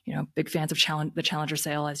 big fans of the challenger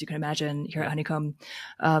sale, as you can imagine here at Honeycomb.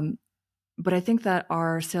 But I think that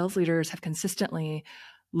our sales leaders have consistently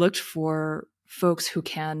looked for folks who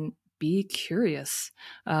can be curious,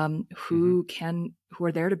 who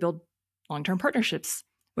are there to build long-term partnerships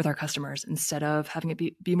with our customers instead of having it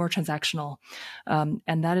be more transactional.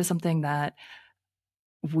 And that is something that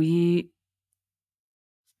we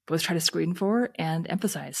both try to screen for and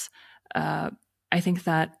emphasize. I think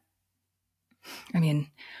that,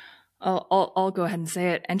 I'll go ahead and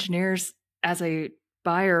say it. Engineers as a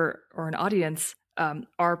buyer or an audience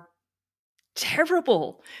are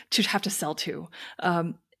terrible to have to sell to.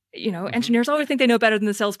 Engineers always think they know better than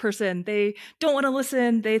the salesperson. They don't want to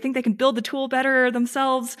listen. They think they can build the tool better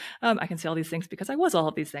themselves. I can say all these things because I was all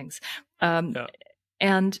of these things.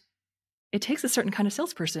 And it takes a certain kind of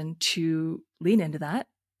salesperson to lean into that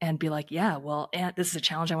and be like, yeah, well, and this is a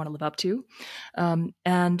challenge I want to live up to.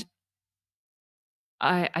 And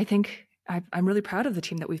I think I'm really proud of the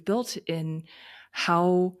team that we've built in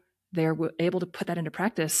how they're able to put that into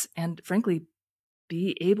practice and, frankly,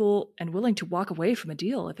 be able and willing to walk away from a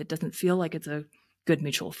deal if it doesn't feel like it's a good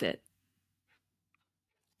mutual fit.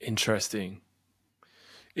 Interesting.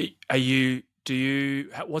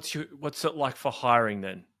 What's it like for hiring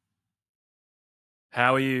then?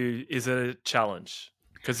 How are you? Is it a challenge?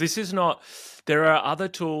 Because this is not, there are other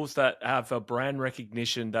tools that have a brand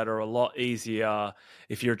recognition that are a lot easier.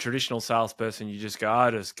 If you're a traditional salesperson, you just go,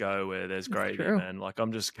 I just go where there's gravy, man. Like,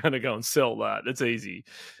 I'm just going to go and sell that. It's easy.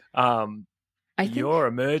 You're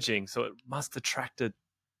emerging, so it must attract a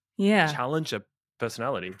challenger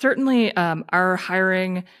personality. Certainly, our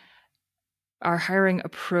hiring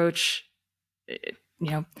approach,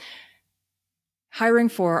 hiring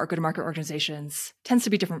for our go-to-market organizations tends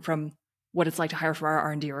to be different from what it's like to hire for our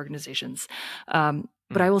R&D organizations. But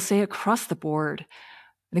I will say across the board,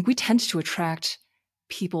 I think we tend to attract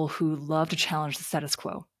people who love to challenge the status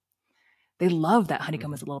quo. They love that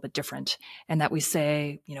Honeycomb is a little bit different, and that we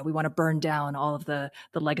say, we want to burn down all of the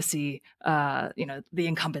legacy, the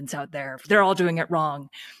incumbents out there. They're all doing it wrong.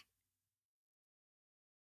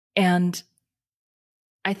 And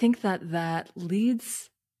I think that means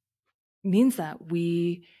that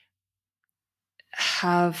we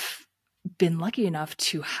have been lucky enough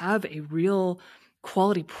to have a real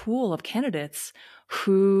quality pool of candidates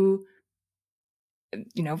who,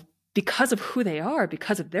 because of who they are,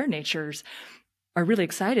 because of their natures, are really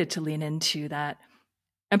excited to lean into that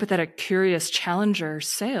empathetic, curious challenger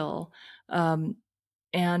sale, and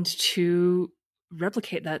to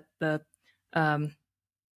replicate that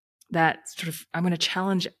that sort of, I'm going to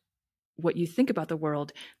challenge what you think about the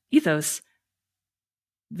world ethos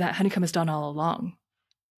that Honeycomb has done all along.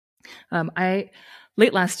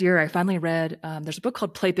 Late last year, I finally read, there's a book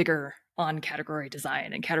called Play Bigger on category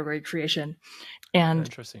design and category creation. And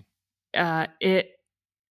interesting. It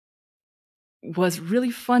was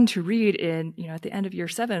really fun to read in, at the end of year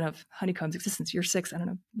 7 of Honeycomb's existence, year 6, I don't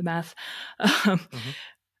know the math,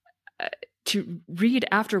 to read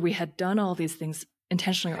after we had done all these things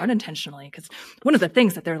intentionally or unintentionally. Because one of the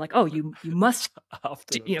things that they're like, oh, you must,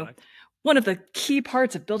 one of the key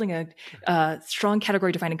parts of building a strong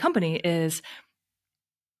category defining company is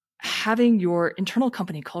having your internal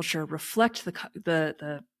company culture reflect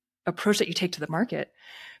the approach that you take to the market.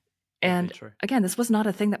 And again, this was not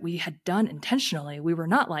a thing that we had done intentionally. We were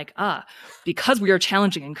not like, because we are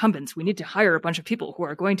challenging incumbents, we need to hire a bunch of people who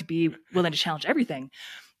are going to be willing to challenge everything.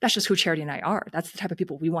 That's just who Charity and I are. That's the type of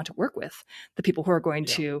people we want to work with. The people who are going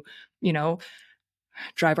to,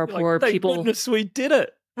 drive our poor people. Thank goodness we did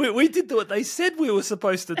it. We did what they said we were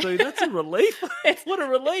supposed to do. That's a relief. What a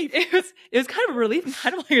relief. It was kind of a relief and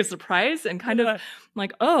kind of like a surprise and kind of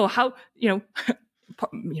like, oh, how,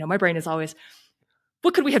 my brain is always,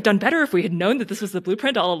 what could we have done better if we had known that this was the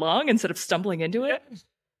blueprint all along instead of stumbling into it?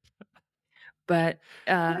 But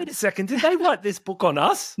wait a second, did they write this book on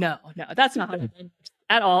us? No, that's not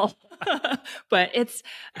at all. But it's,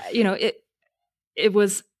 it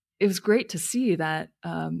was great to see that,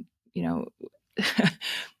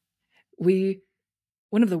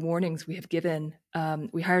 one of the warnings we have given,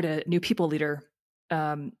 we hired a new people leader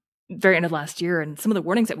very end of last year, and some of the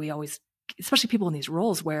warnings that we always, especially people in these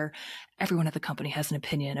roles where everyone at the company has an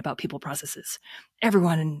opinion about people processes.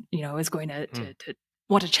 Everyone, is going to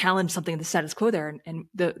want to challenge something in the status quo there. And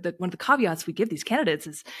the one of the caveats we give these candidates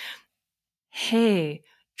is, hey,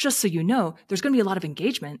 just so you know, there's going to be a lot of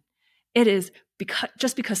engagement. It is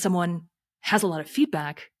because someone has a lot of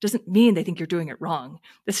feedback doesn't mean they think you're doing it wrong.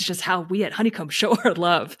 This is just how we at Honeycomb show our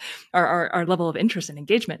love, our level of interest and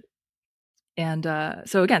engagement. And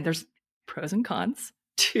so again, there's pros and cons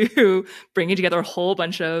to bringing together a whole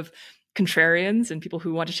bunch of contrarians and people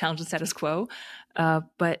who want to challenge the status quo.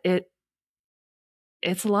 But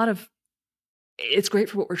it's great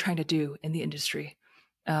for what we're trying to do in the industry,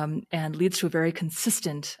 and leads to a very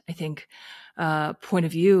consistent, I think, point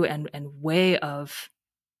of view and way of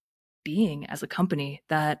being as a company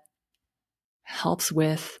that helps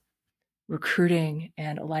with recruiting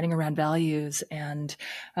and aligning around values and,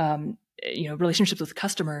 relationships with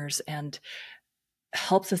customers, and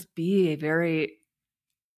helps us be a very,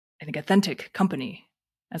 I think, authentic company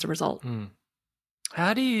as a result.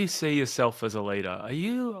 How do you see yourself as a leader? Are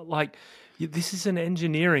you this is an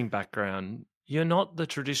engineering background. You're not the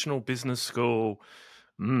traditional business school.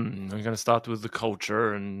 I'm going to start with the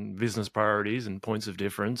culture and business priorities and points of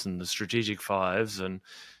difference and the strategic 5s. And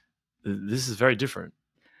this is very different.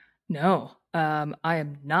 No, I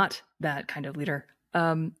am not that kind of leader.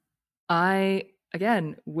 I,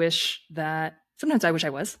 again, wish that sometimes I wish I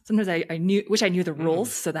was. Sometimes I wish I knew the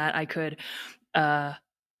rules so that I could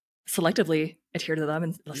selectively adhere to them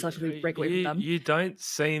and selectively break away from them. You don't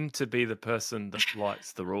seem to be the person that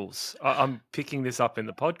likes the rules. I'm picking this up in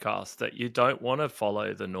the podcast that you don't want to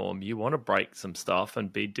follow the norm. You want to break some stuff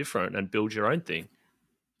and be different and build your own thing.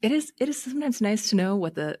 It is sometimes nice to know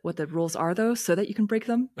what the rules are, though, so that you can break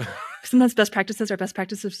them. Sometimes best practices are best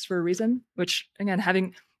practices for a reason, which, again,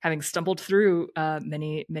 having stumbled through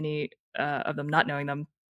many of them, not knowing them,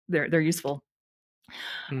 they're useful.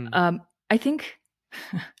 I think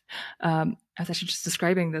I was actually just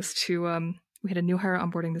describing this to we had a new hire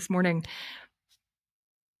onboarding this morning.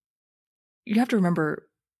 You have to remember,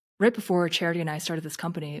 right before Charity and I started this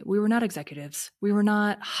company, we were not executives. We were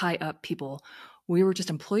not high up people. We were just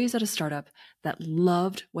employees at a startup that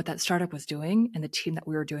loved what that startup was doing and the team that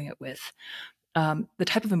we were doing it with. The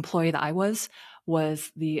type of employee that I was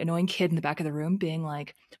the annoying kid in the back of the room being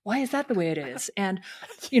like, why is that the way it is? And,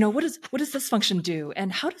 what does this function do?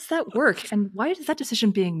 And how does that work? And why is that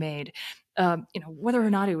decision being made? Whether or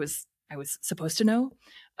not I was supposed to know.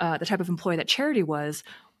 The type of employee that Charity was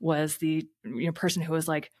the person who was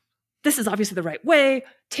like, this is obviously the right way.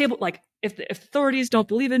 Table, like, if the authorities don't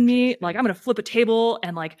believe in me, like, I'm going to flip a table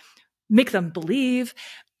and like make them believe.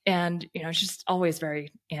 And, it's just always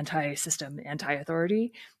very anti-system,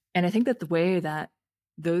 anti-authority. And I think that the way that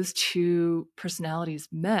those two personalities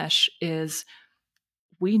mesh is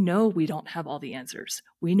we know we don't have all the answers.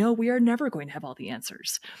 We know we are never going to have all the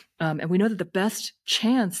answers. And we know that the best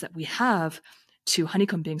chance that we have to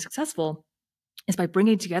Honeycomb being successful is by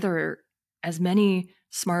bringing together as many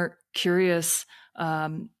smart, curious,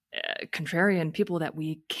 contrarian people that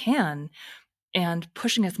we can, and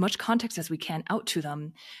pushing as much context as we can out to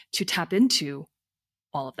them to tap into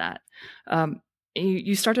all of that.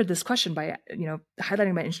 You started this question by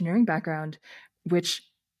highlighting my engineering background, which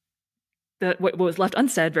what was left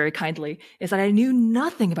unsaid very kindly is that I knew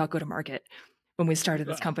nothing about go-to-market when we started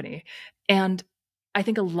this company. And I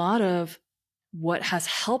think a lot of what has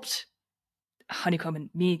helped Honeycomb and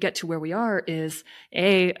me get to where we are is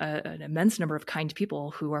an immense number of kind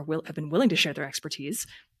people who have been willing to share their expertise,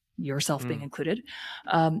 yourself being included,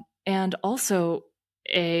 and also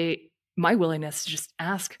my willingness to just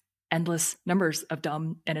ask endless numbers of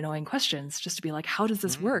dumb and annoying questions, just to be like, how does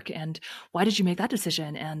this work, and why did you make that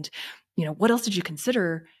decision, and what else did you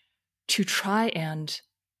consider, to try and,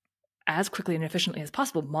 as quickly and efficiently as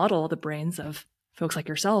possible, model the brains of folks like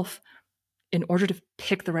yourself in order to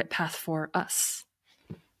pick the right path for us.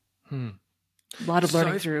 A lot of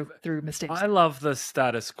learning through mistakes. I love the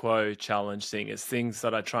status quo challenge thing. It's things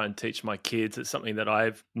that I try and teach my kids. It's something that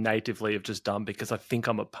I've natively have just done because I think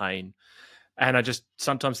I'm a pain. And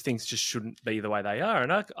sometimes things just shouldn't be the way they are.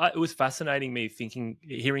 And it was fascinating me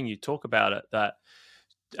hearing you talk about it, that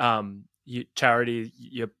Charity,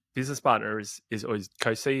 your business partner is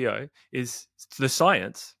co-CEO, is the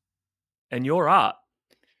science and your art.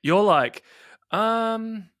 You're like,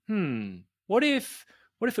 what if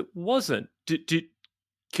it wasn't?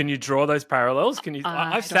 Can you draw those parallels? Can you?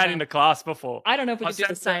 I've sat in a class before. I don't know if we can do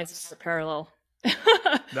the science parallel.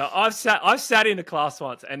 No, I've sat in a class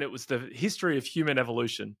once, and it was the history of human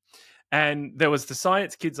evolution. And there was the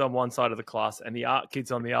science kids on one side of the class and the art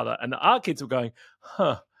kids on the other. And the art kids were going,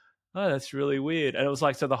 oh, that's really weird. And it was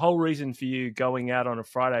like, so the whole reason for you going out on a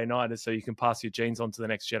Friday night is so you can pass your genes on to the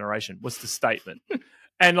next generation, was the statement.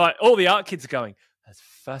 And like all the art kids are going, that's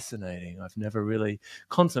fascinating. I've never really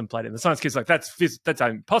contemplated. And the science kids are like, that's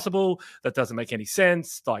impossible. That doesn't make any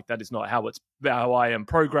sense. Like, that is not how I am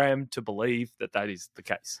programmed to believe that is the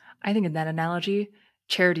case. I think in that analogy,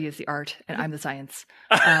 Charity is the art and I'm the science.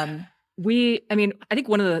 I think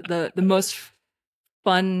one of the most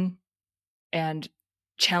fun and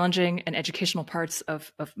challenging and educational parts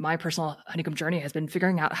of my personal Honeycomb journey has been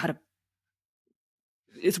figuring out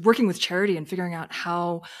it's working with Charity and figuring out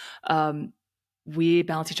how we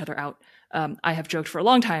balance each other out. I have joked for a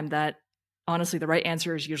long time that honestly, the right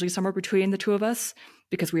answer is usually somewhere between the two of us,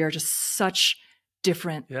 because we are just such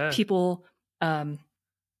different people,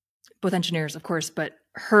 both engineers, of course, but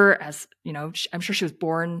her, as I'm sure she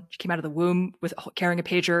came out of the womb with carrying a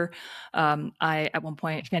pager. I, at one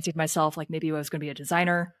point, fancied myself like maybe I was going to be a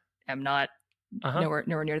designer. I'm not, nowhere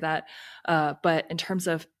near that. But in terms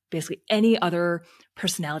of basically any other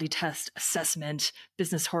personality test, assessment,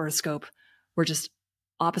 business horoscope, we're just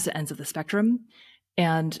opposite ends of the spectrum.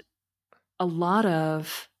 And a lot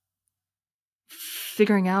of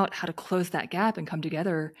figuring out how to close that gap and come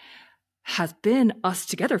together has been us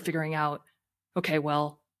together figuring out, okay,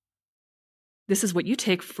 well, this is what you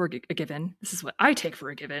take for a given. This is what I take for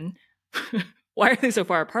a given. Why are they so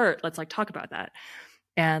far apart? Let's talk about that.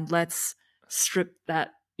 And let's strip that,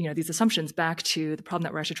 these assumptions back to the problem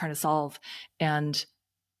that we're actually trying to solve, and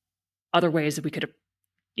other ways that we could,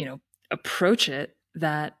 approach it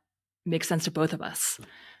that make sense to both of us.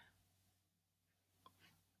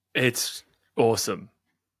 It's awesome.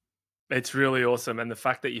 It's really awesome. And the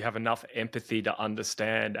fact that you have enough empathy to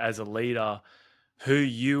understand as a leader who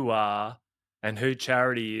you are and who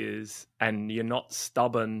charity is, and you're not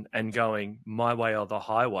stubborn and going my way or the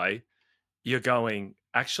highway. You're going,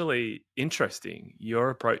 actually, interesting. Your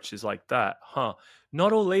approach is like that. Huh.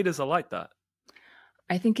 Not all leaders are like that.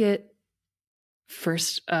 I think it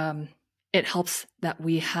helps that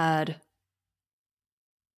we had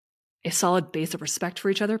a solid base of respect for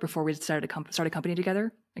each other before we started a company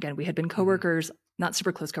together. Again, we had been coworkers, not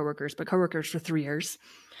super close coworkers, but coworkers for 3 years.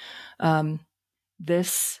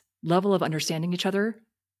 This level of understanding each other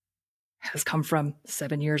has come from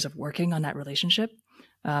 7 years of working on that relationship.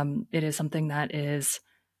 It is something that is,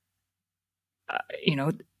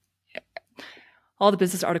 all the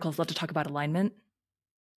business articles love to talk about alignment.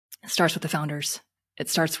 It starts with the founders. It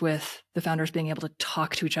starts with the founders being able to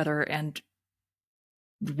talk to each other and,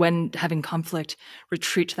 when having conflict,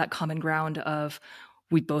 retreat to that common ground of,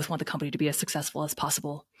 we both want the company to be as successful as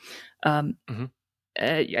possible. I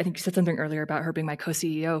think you said something earlier about her being my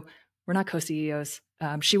co-CEO. We're not co-CEOs.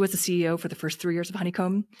 She was the CEO for the first 3 years of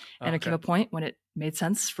Honeycomb, and it came a point when it made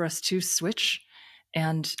sense for us to switch.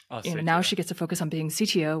 And now she gets to focus on being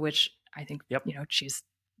CTO, which I think she's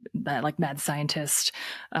that like mad scientist,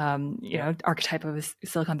 archetype of a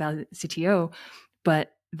Silicon Valley CTO.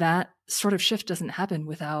 But that sort of shift doesn't happen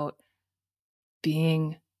without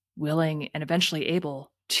being willing and eventually able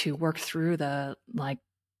to work through the like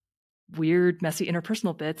weird, messy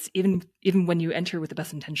interpersonal bits, even when you enter with the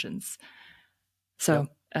best intentions. So,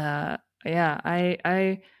 I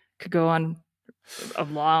could go on a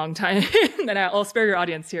long time, and I'll spare your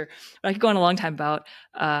audience here. But I could go on a long time about,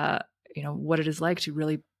 what it is like to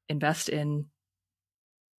really invest in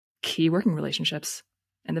key working relationships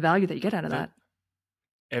and the value that you get out of that.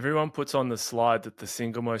 Everyone puts on the slide that the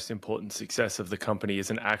single most important success of the company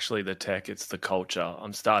isn't actually the tech, it's the culture.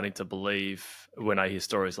 I'm starting to believe, when I hear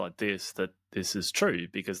stories like this, that this is true,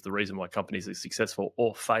 because the reason why companies are successful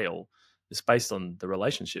or fail is based on the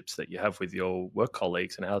relationships that you have with your work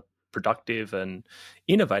colleagues and how productive and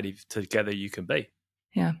innovative together you can be.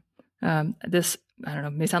 Yeah. This, I don't know,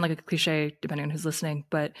 may sound like a cliche depending on who's listening,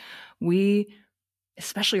 but we,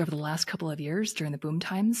 especially over the last couple of years during the boom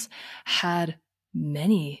times, had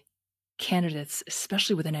many candidates,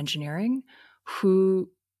 especially within engineering, who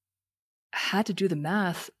had to do the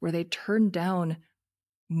math where they turned down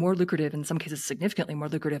more lucrative, in some cases significantly more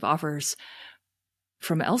lucrative, offers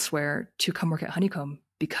from elsewhere to come work at Honeycomb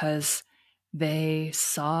because they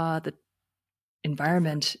saw the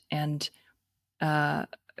environment and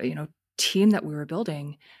team that we were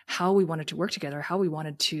building, how we wanted to work together, how we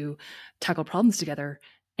wanted to tackle problems together.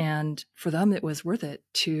 And for them, it was worth it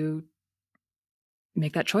to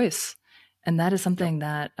make that choice. And that is something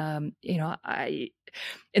that, in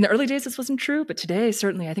the early days, this wasn't true, but today,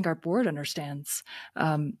 certainly, I think our board understands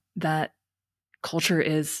that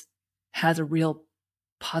culture has a real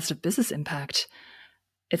positive business impact.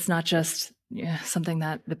 It's not just something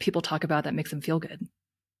that the people talk about that makes them feel good.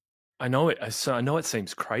 I know it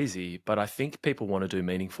seems crazy, but I think people want to do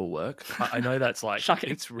meaningful work. I know that's like,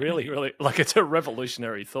 it's really, really like, it's a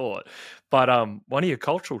revolutionary thought. But one of your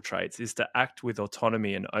cultural traits is to act with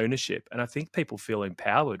autonomy and ownership. And I think people feel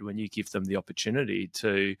empowered when you give them the opportunity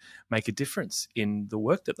to make a difference in the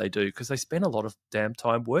work that they do, because they spend a lot of damn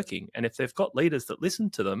time working. And if they've got leaders that listen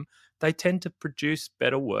to them, they tend to produce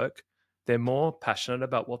better work. They're more passionate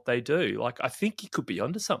about what they do. Like, I think you could be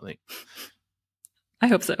onto something. I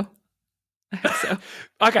hope so.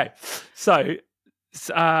 Okay. So,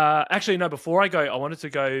 actually, no, before I go, I wanted to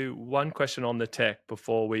go one question on the tech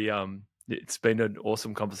before we, it's been an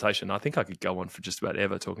awesome conversation. I think I could go on for just about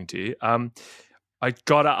ever talking to you. I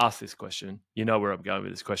got to ask this question. You know where I'm going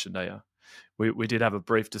with this question, do you? We did have a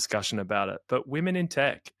brief discussion about it, but women in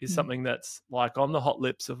tech is something that's like on the hot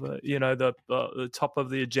lips of the top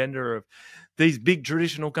of the agenda of these big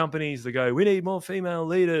traditional companies that go, we need more female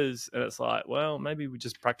leaders, and it's like, well, maybe we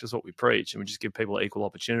just practice what we preach and we just give people equal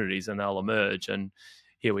opportunities and they'll emerge. And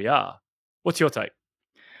here we are. What's your take?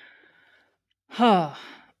 That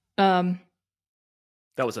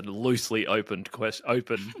was a loosely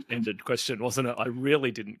open-ended question, wasn't it? I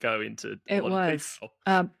really didn't go into a lot of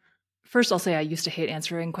detail. First, I'll say I used to hate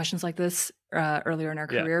answering questions like this earlier in our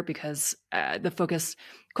career because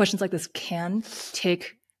questions like this can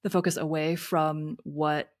take the focus away from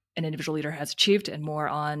what an individual leader has achieved and more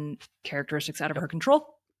on characteristics out of her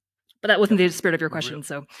control. But that wasn't the spirit of your question,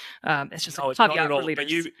 so it's just a caveat for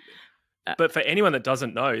leaders. But for anyone that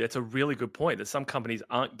doesn't know, it's a really good point that some companies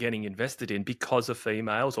aren't getting invested in because of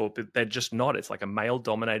females, or they're just not. It's like a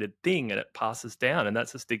male-dominated thing, and it passes down, and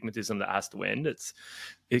that's a stigmatism that has to end.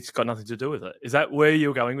 It's got nothing to do with it. Is that where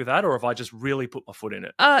you're going with that, or have I just really put my foot in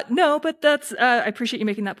it? No, but that's I appreciate you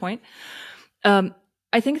making that point.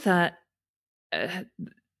 I think that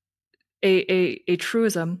a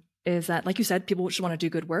truism is that, like you said, people just want to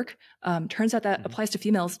do good work. Turns out that applies to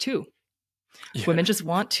females too. Yeah. Women just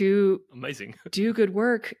want to do good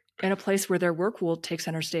work in a place where their work will take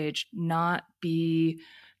center stage, not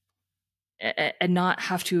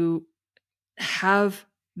have to have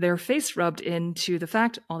their face rubbed into the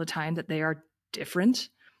fact all the time that they are different.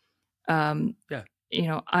 I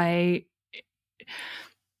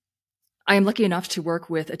am lucky enough to work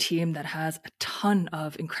with a team that has a ton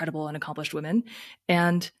of incredible and accomplished women.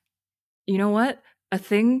 And you know what? A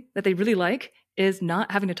thing that they really like is not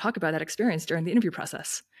having to talk about that experience during the interview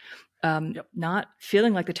process. Not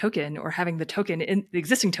feeling like the token, or having the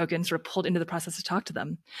existing token sort of pulled into the process to talk to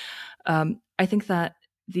them. I think that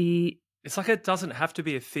it's like, it doesn't have to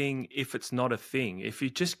be a thing if it's not a thing. If you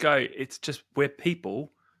just go, it's just, we're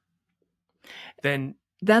people, then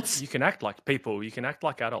you can act like people. You can act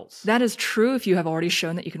like adults. That is true if you have already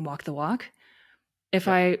shown that you can walk the walk. If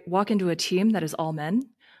I walk into a team that is all men,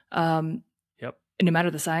 no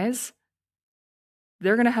matter the size, they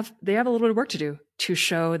have a little bit of work to do to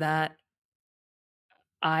show that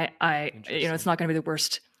it's not going to be the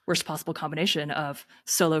worst possible combination of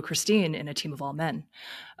solo Christine in a team of all men.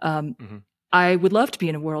 I would love to be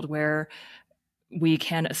in a world where we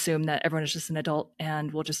can assume that everyone is just an adult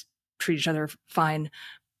and we'll just treat each other fine.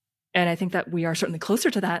 And I think that we are certainly closer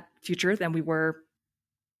to that future than we were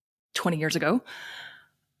 20 years ago.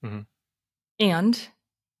 And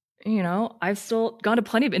I've still gone to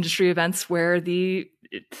plenty of industry events where the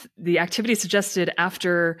activity suggested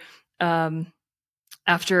after the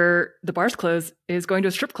bars close is going to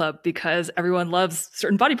a strip club because everyone loves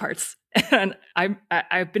certain body parts. And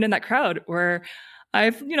I've been in that crowd where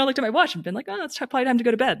I've looked at my watch and been like, oh, it's probably time to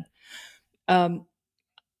go to bed.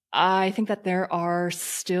 I think that there are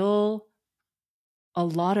still a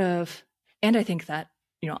lot of, and I think that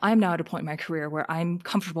I'm now at a point in my career where I'm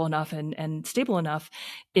comfortable enough and stable enough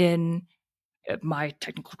in my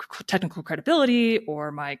technical credibility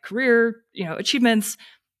or my career, achievements.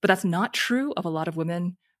 But that's not true of a lot of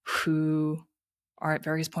women who are at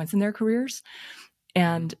various points in their careers.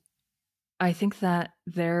 And I think that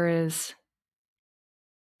there is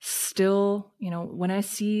still, when I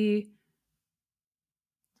see,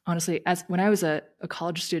 honestly, when I was a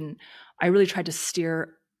college student, I really tried to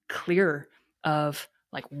steer clear of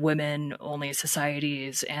like women-only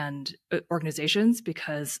societies and organizations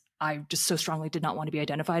because I just so strongly did not want to be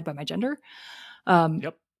identified by my gender.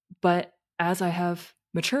 But as I have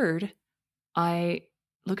matured, I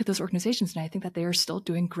look at those organizations and I think that they are still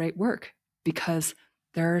doing great work because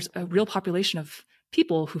there's a real population of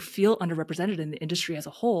people who feel underrepresented in the industry as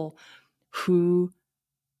a whole who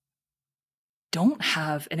don't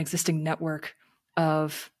have an existing network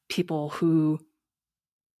of people who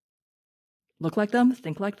look like them,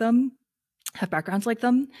 think like them, have backgrounds like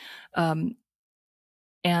them,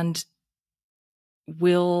 and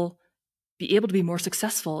will be able to be more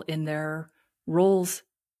successful in their roles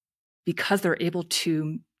because they're able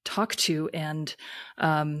to talk to and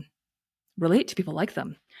relate to people like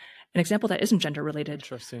them. An example that isn't gender related.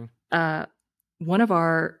 Interesting. One of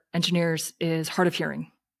our engineers is hard of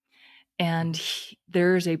hearing. And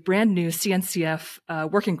there's a brand new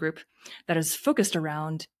CNCF working group that is focused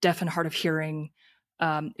around deaf and hard of hearing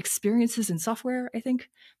experiences in software, I think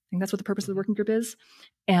that's what the purpose of the working group is.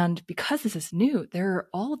 And because this is new, there are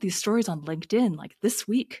all of these stories on LinkedIn, like this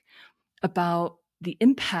week, about the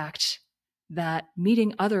impact that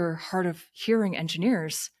meeting other hard of hearing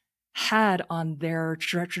engineers had on their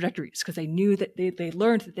trajectories, because they knew that they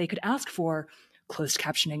learned that they could ask for closed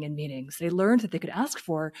captioning in meetings. They learned that they could ask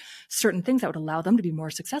for certain things that would allow them to be more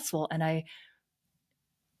successful. And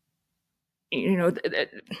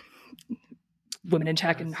women in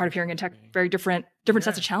tech and hard of hearing in tech, very different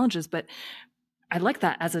sets of challenges. But I like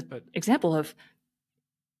that as an example of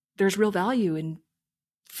there's real value in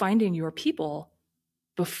finding your people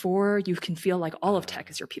before you can feel like all of tech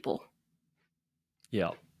is your people.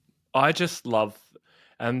 Yeah. I just love,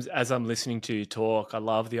 as I'm listening to you talk, I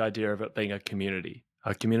love the idea of it being a community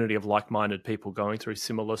of like-minded people going through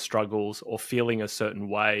similar struggles or feeling a certain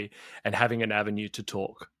way and having an avenue to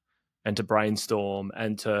talk and to brainstorm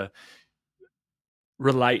and to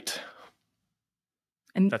relate.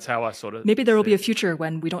 And that's how I sort of maybe there will be a future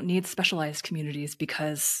when we don't need specialized communities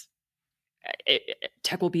because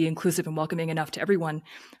tech will be inclusive and welcoming enough to everyone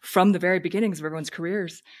from the very beginnings of everyone's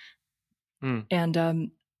careers.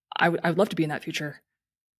 And I would love to be in that future.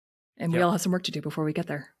 And we all have some work to do before we get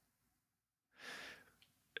there.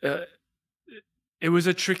 It was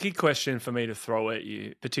a tricky question for me to throw at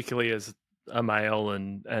you, particularly as a male,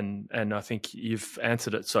 and I think you've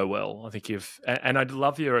answered it so well. I think and I'd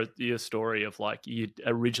love your story of like, you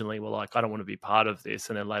originally were like, I don't want to be part of this,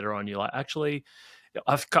 and then later on you're like, actually,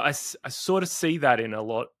 I sort of see that in a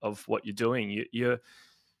lot of what you're doing. You're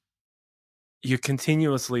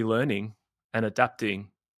continuously learning and adapting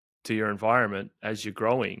to your environment as you're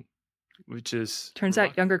growing, which is turns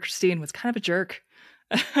out younger Christine was kind of a jerk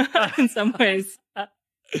in some ways,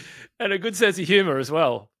 and a good sense of humor as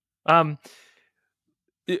well.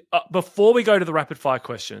 Before we go to the rapid fire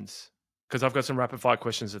questions, because I've got some rapid fire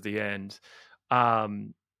questions at the end,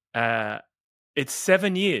 it's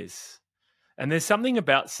 7 years. And there's something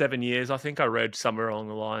about 7 years. I think I read somewhere along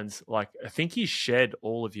the lines, like, I think you shed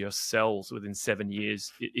all of your cells within 7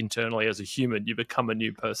 years internally as a human. You become a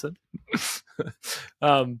new person.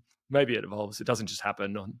 Maybe it evolves. It doesn't just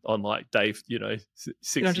happen on like day, 6 you don't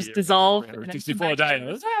just dissolve 64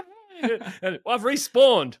 days. I've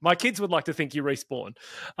respawned. My kids would like to think you respawn.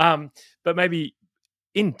 But maybe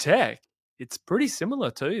in tech, it's pretty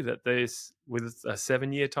similar too, that there's, with a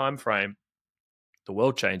 7-year time frame, the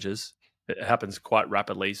world changes. It happens quite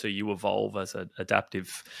rapidly, so you evolve as an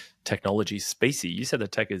adaptive technology species. You said the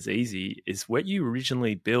tech is easy. Is what you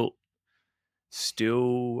originally built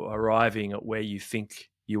still arriving at where you think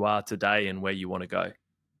you are today and where you want to go?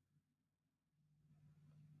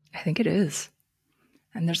 I think it is.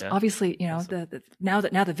 And there's obviously, awesome. Now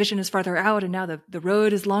the vision is farther out, and now the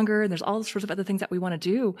road is longer, and there's all sorts of other things that we want to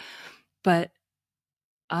do. But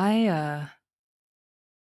I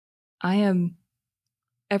am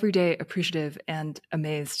every day appreciative and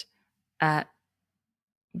amazed at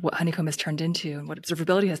what Honeycomb has turned into and what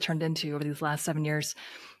observability has turned into over these last 7 years.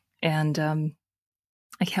 And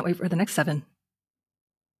I can't wait for the next 7.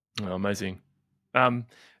 Oh, amazing.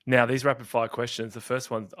 Now, these rapid fire questions, the first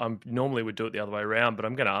one, I normally would do it the other way around, but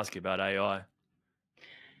I'm going to ask you about AI.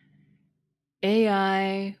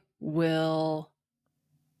 AI will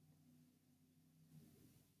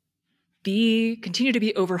continue to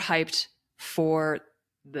be overhyped for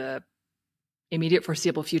the immediate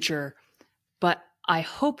foreseeable future, but I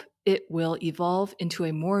hope it will evolve into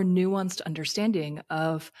a more nuanced understanding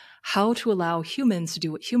of how to allow humans to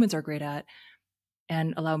do what humans are great at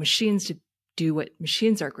and allow machines to do what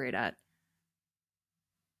machines are great at,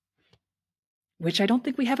 which I don't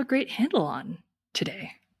think we have a great handle on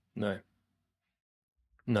today. No,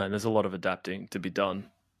 there's a lot of adapting to be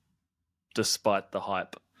done, despite the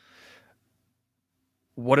hype.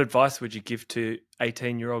 What advice would you give to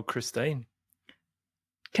 18-year-old Christine?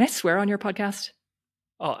 Can I swear on your podcast?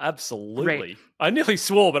 Oh, absolutely. Great. I nearly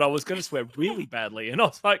swore, but I was going to swear really badly. And I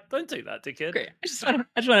was like, don't do that, dickhead. Great. I just want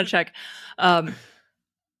to check.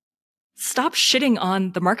 Stop shitting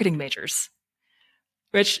on the marketing majors,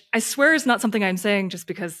 which I swear is not something I'm saying just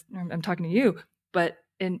because I'm talking to you. But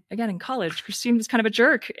in college, Christine was kind of a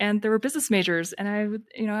jerk, and there were business majors, and I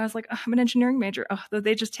was like, oh, I'm an engineering major. Oh,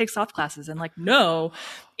 they just take soft classes. And like, no,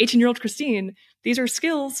 18-year-old Christine, these are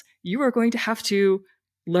skills you are going to have to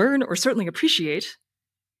learn or certainly appreciate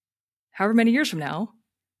however many years from now.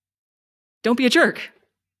 Don't be a jerk.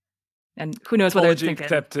 And who knows what they're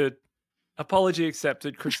thinking. Apology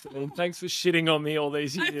accepted, Christine. Thanks for shitting on me all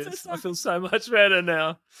these years. I feel so much better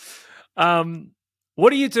now.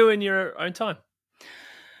 What do you do in your own time?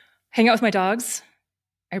 Hang out with my dogs.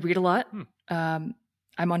 I read a lot. I'm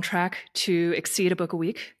on track to exceed a book a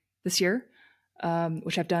week this year,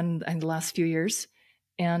 which I've done in the last few years.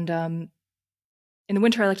 And in the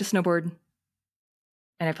winter, I like to snowboard,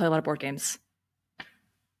 and I play a lot of board games.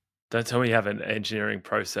 Don't tell me you have an engineering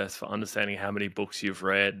process for understanding how many books you've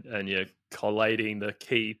read, and you're collating the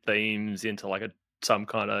key themes into like some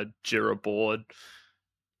kind of Jira board.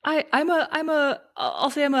 I'll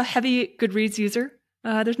say I'm a heavy Goodreads user.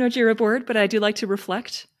 There's no Jira board, but I do like to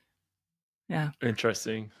reflect. Yeah.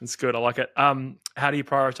 Interesting. That's good. I like it. How do you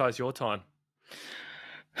prioritize your time?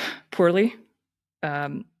 Poorly.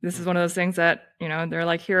 This is one of those things that, they're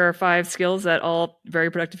like, here are 5 skills that all very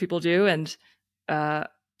productive people do. And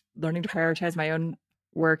learning to prioritize my own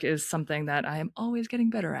work is something that I am always getting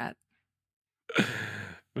better at.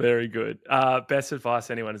 Very good. Best advice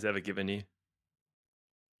anyone has ever given you?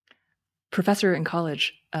 Professor in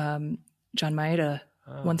college, John Maeda,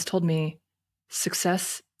 once told me,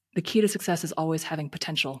 the key to success is always having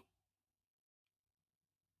potential.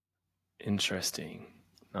 Interesting.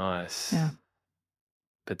 Nice. Yeah.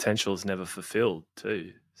 potential is never fulfilled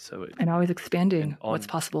too. So and always expanding what's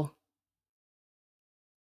possible.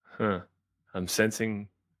 I'm sensing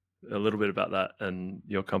a little bit about that and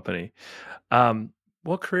your company.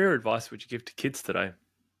 What career advice would you give to kids today?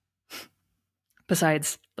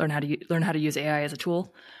 Besides learn how to use AI as a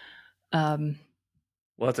tool. Well,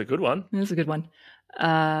 that's a good one. That's a good one.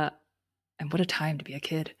 And what a time to be a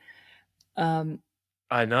kid.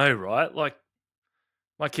 I know, right? Like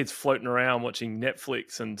my kids floating around watching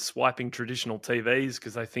Netflix and swiping traditional TVs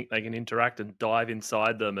because they think they can interact and dive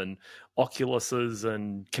inside them, and Oculuses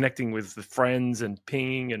and connecting with the friends and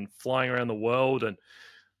pinging and flying around the world. And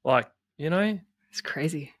like, it's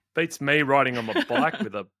crazy. Beats me riding on my bike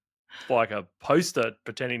with a poster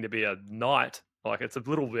pretending to be a knight. Like, it's a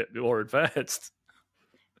little bit more advanced.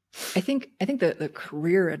 I think the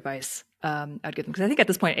career advice I'd give them, because I think at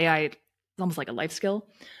this point AI is almost like a life skill,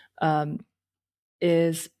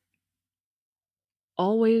 is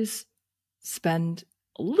always spend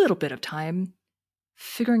a little bit of time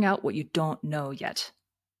figuring out what you don't know yet.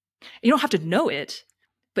 You don't have to know it,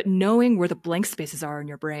 but knowing where the blank spaces are in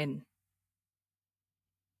your brain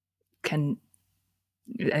I think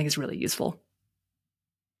is really useful.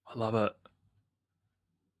 I love it.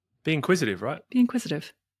 Be inquisitive, right? Be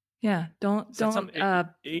inquisitive. Yeah. Don't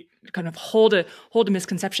kind of hold a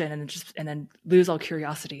misconception and then lose all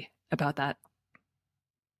curiosity about that.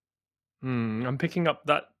 I'm picking up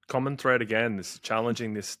that common thread again. This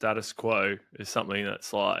challenging this status quo is something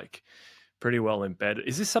that's like pretty well embedded.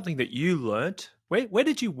 Is this something that you learnt? Where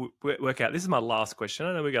did you work out? This is my last question.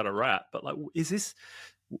 I know we got to wrap, but like,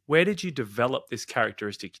 where did you develop this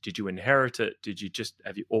characteristic? Did you inherit it?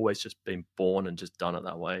 Have you always just been born and just done it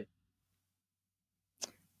that way?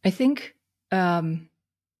 I think it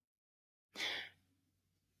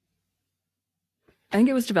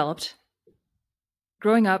was developed.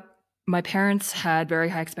 Growing up, my parents had very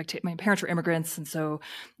high expectations. My parents were immigrants, and so,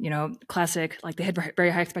 classic, like they had very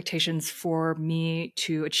high expectations for me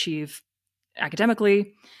to achieve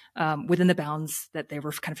academically within the bounds that they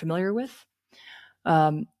were kind of familiar with.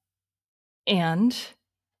 And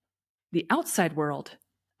the outside world,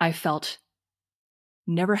 I felt,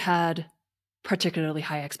 never had particularly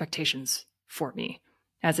high expectations for me.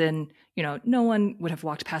 As in, no one would have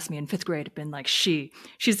walked past me in 5th grade and been like, she's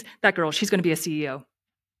that girl, she's going to be a CEO.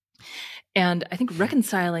 And I think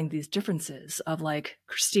reconciling these differences of like,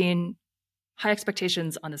 Christine, high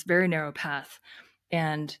expectations on this very narrow path,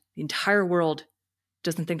 and the entire world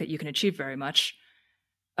doesn't think that you can achieve very much,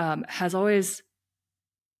 has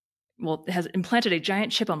implanted a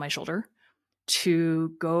giant chip on my shoulder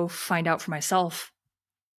to go find out for myself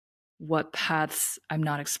what paths I'm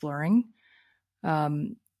not exploring,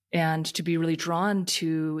 and to be really drawn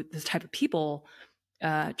to this type of people,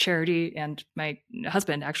 Charity and my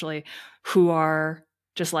husband actually, who are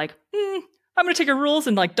just like, I'm going to take your rules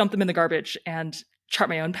and like dump them in the garbage and chart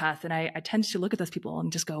my own path. And I tend to look at those people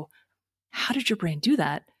and just go, how did your brain do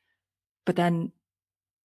that? But then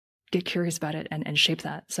get curious about it and shape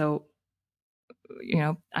that. So,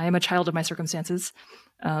 I am a child of my circumstances.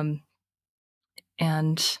 And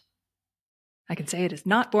I can say it is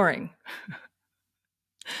not boring.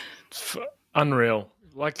 Unreal.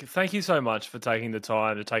 Like, thank you so much for taking the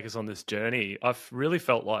time to take us on this journey. I've really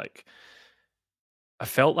felt like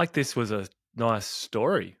this was a nice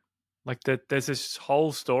story. Like there's this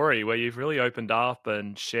whole story where you've really opened up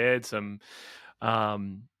and shared some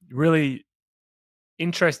really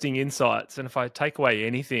interesting insights. And if I take away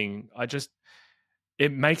anything,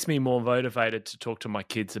 it makes me more motivated to talk to my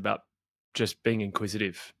kids about just being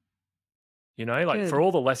inquisitive. Like, for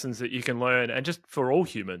all the lessons that you can learn, and just for all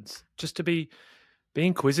humans, just to be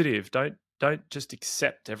inquisitive. Don't just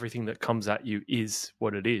accept everything that comes at you is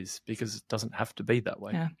what it is, because it doesn't have to be that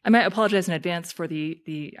way. Yeah. I might apologize in advance for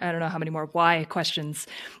the I don't know how many more why questions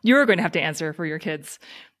you're going to have to answer for your kids,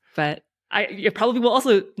 but it probably will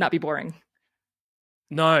also not be boring.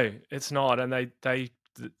 No, it's not. And they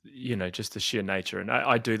just the sheer nature. And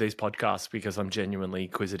I do these podcasts because I'm genuinely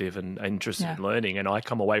inquisitive and interested in learning. And I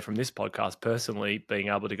come away from this podcast personally being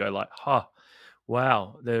able to go like,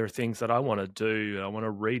 wow, there are things that I want to do. I want to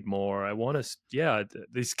read more. I want to,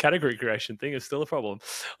 this category creation thing is still a problem.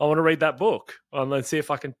 I want to read that book and let's see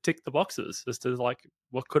if I can tick the boxes as to like,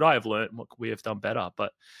 what could I have learned? What could we have done better?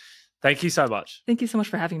 But thank you so much. Thank you so much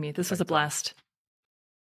for having me. This was a blast.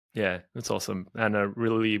 Yeah, that's awesome. And I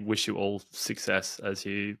really wish you all success as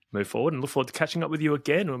you move forward, and look forward to catching up with you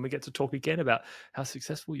again when we get to talk again about how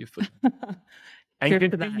successful you've been. And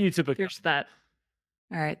continue to become. Here's that.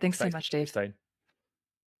 All right. Thanks so much, Dave. Christine.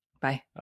 Bye.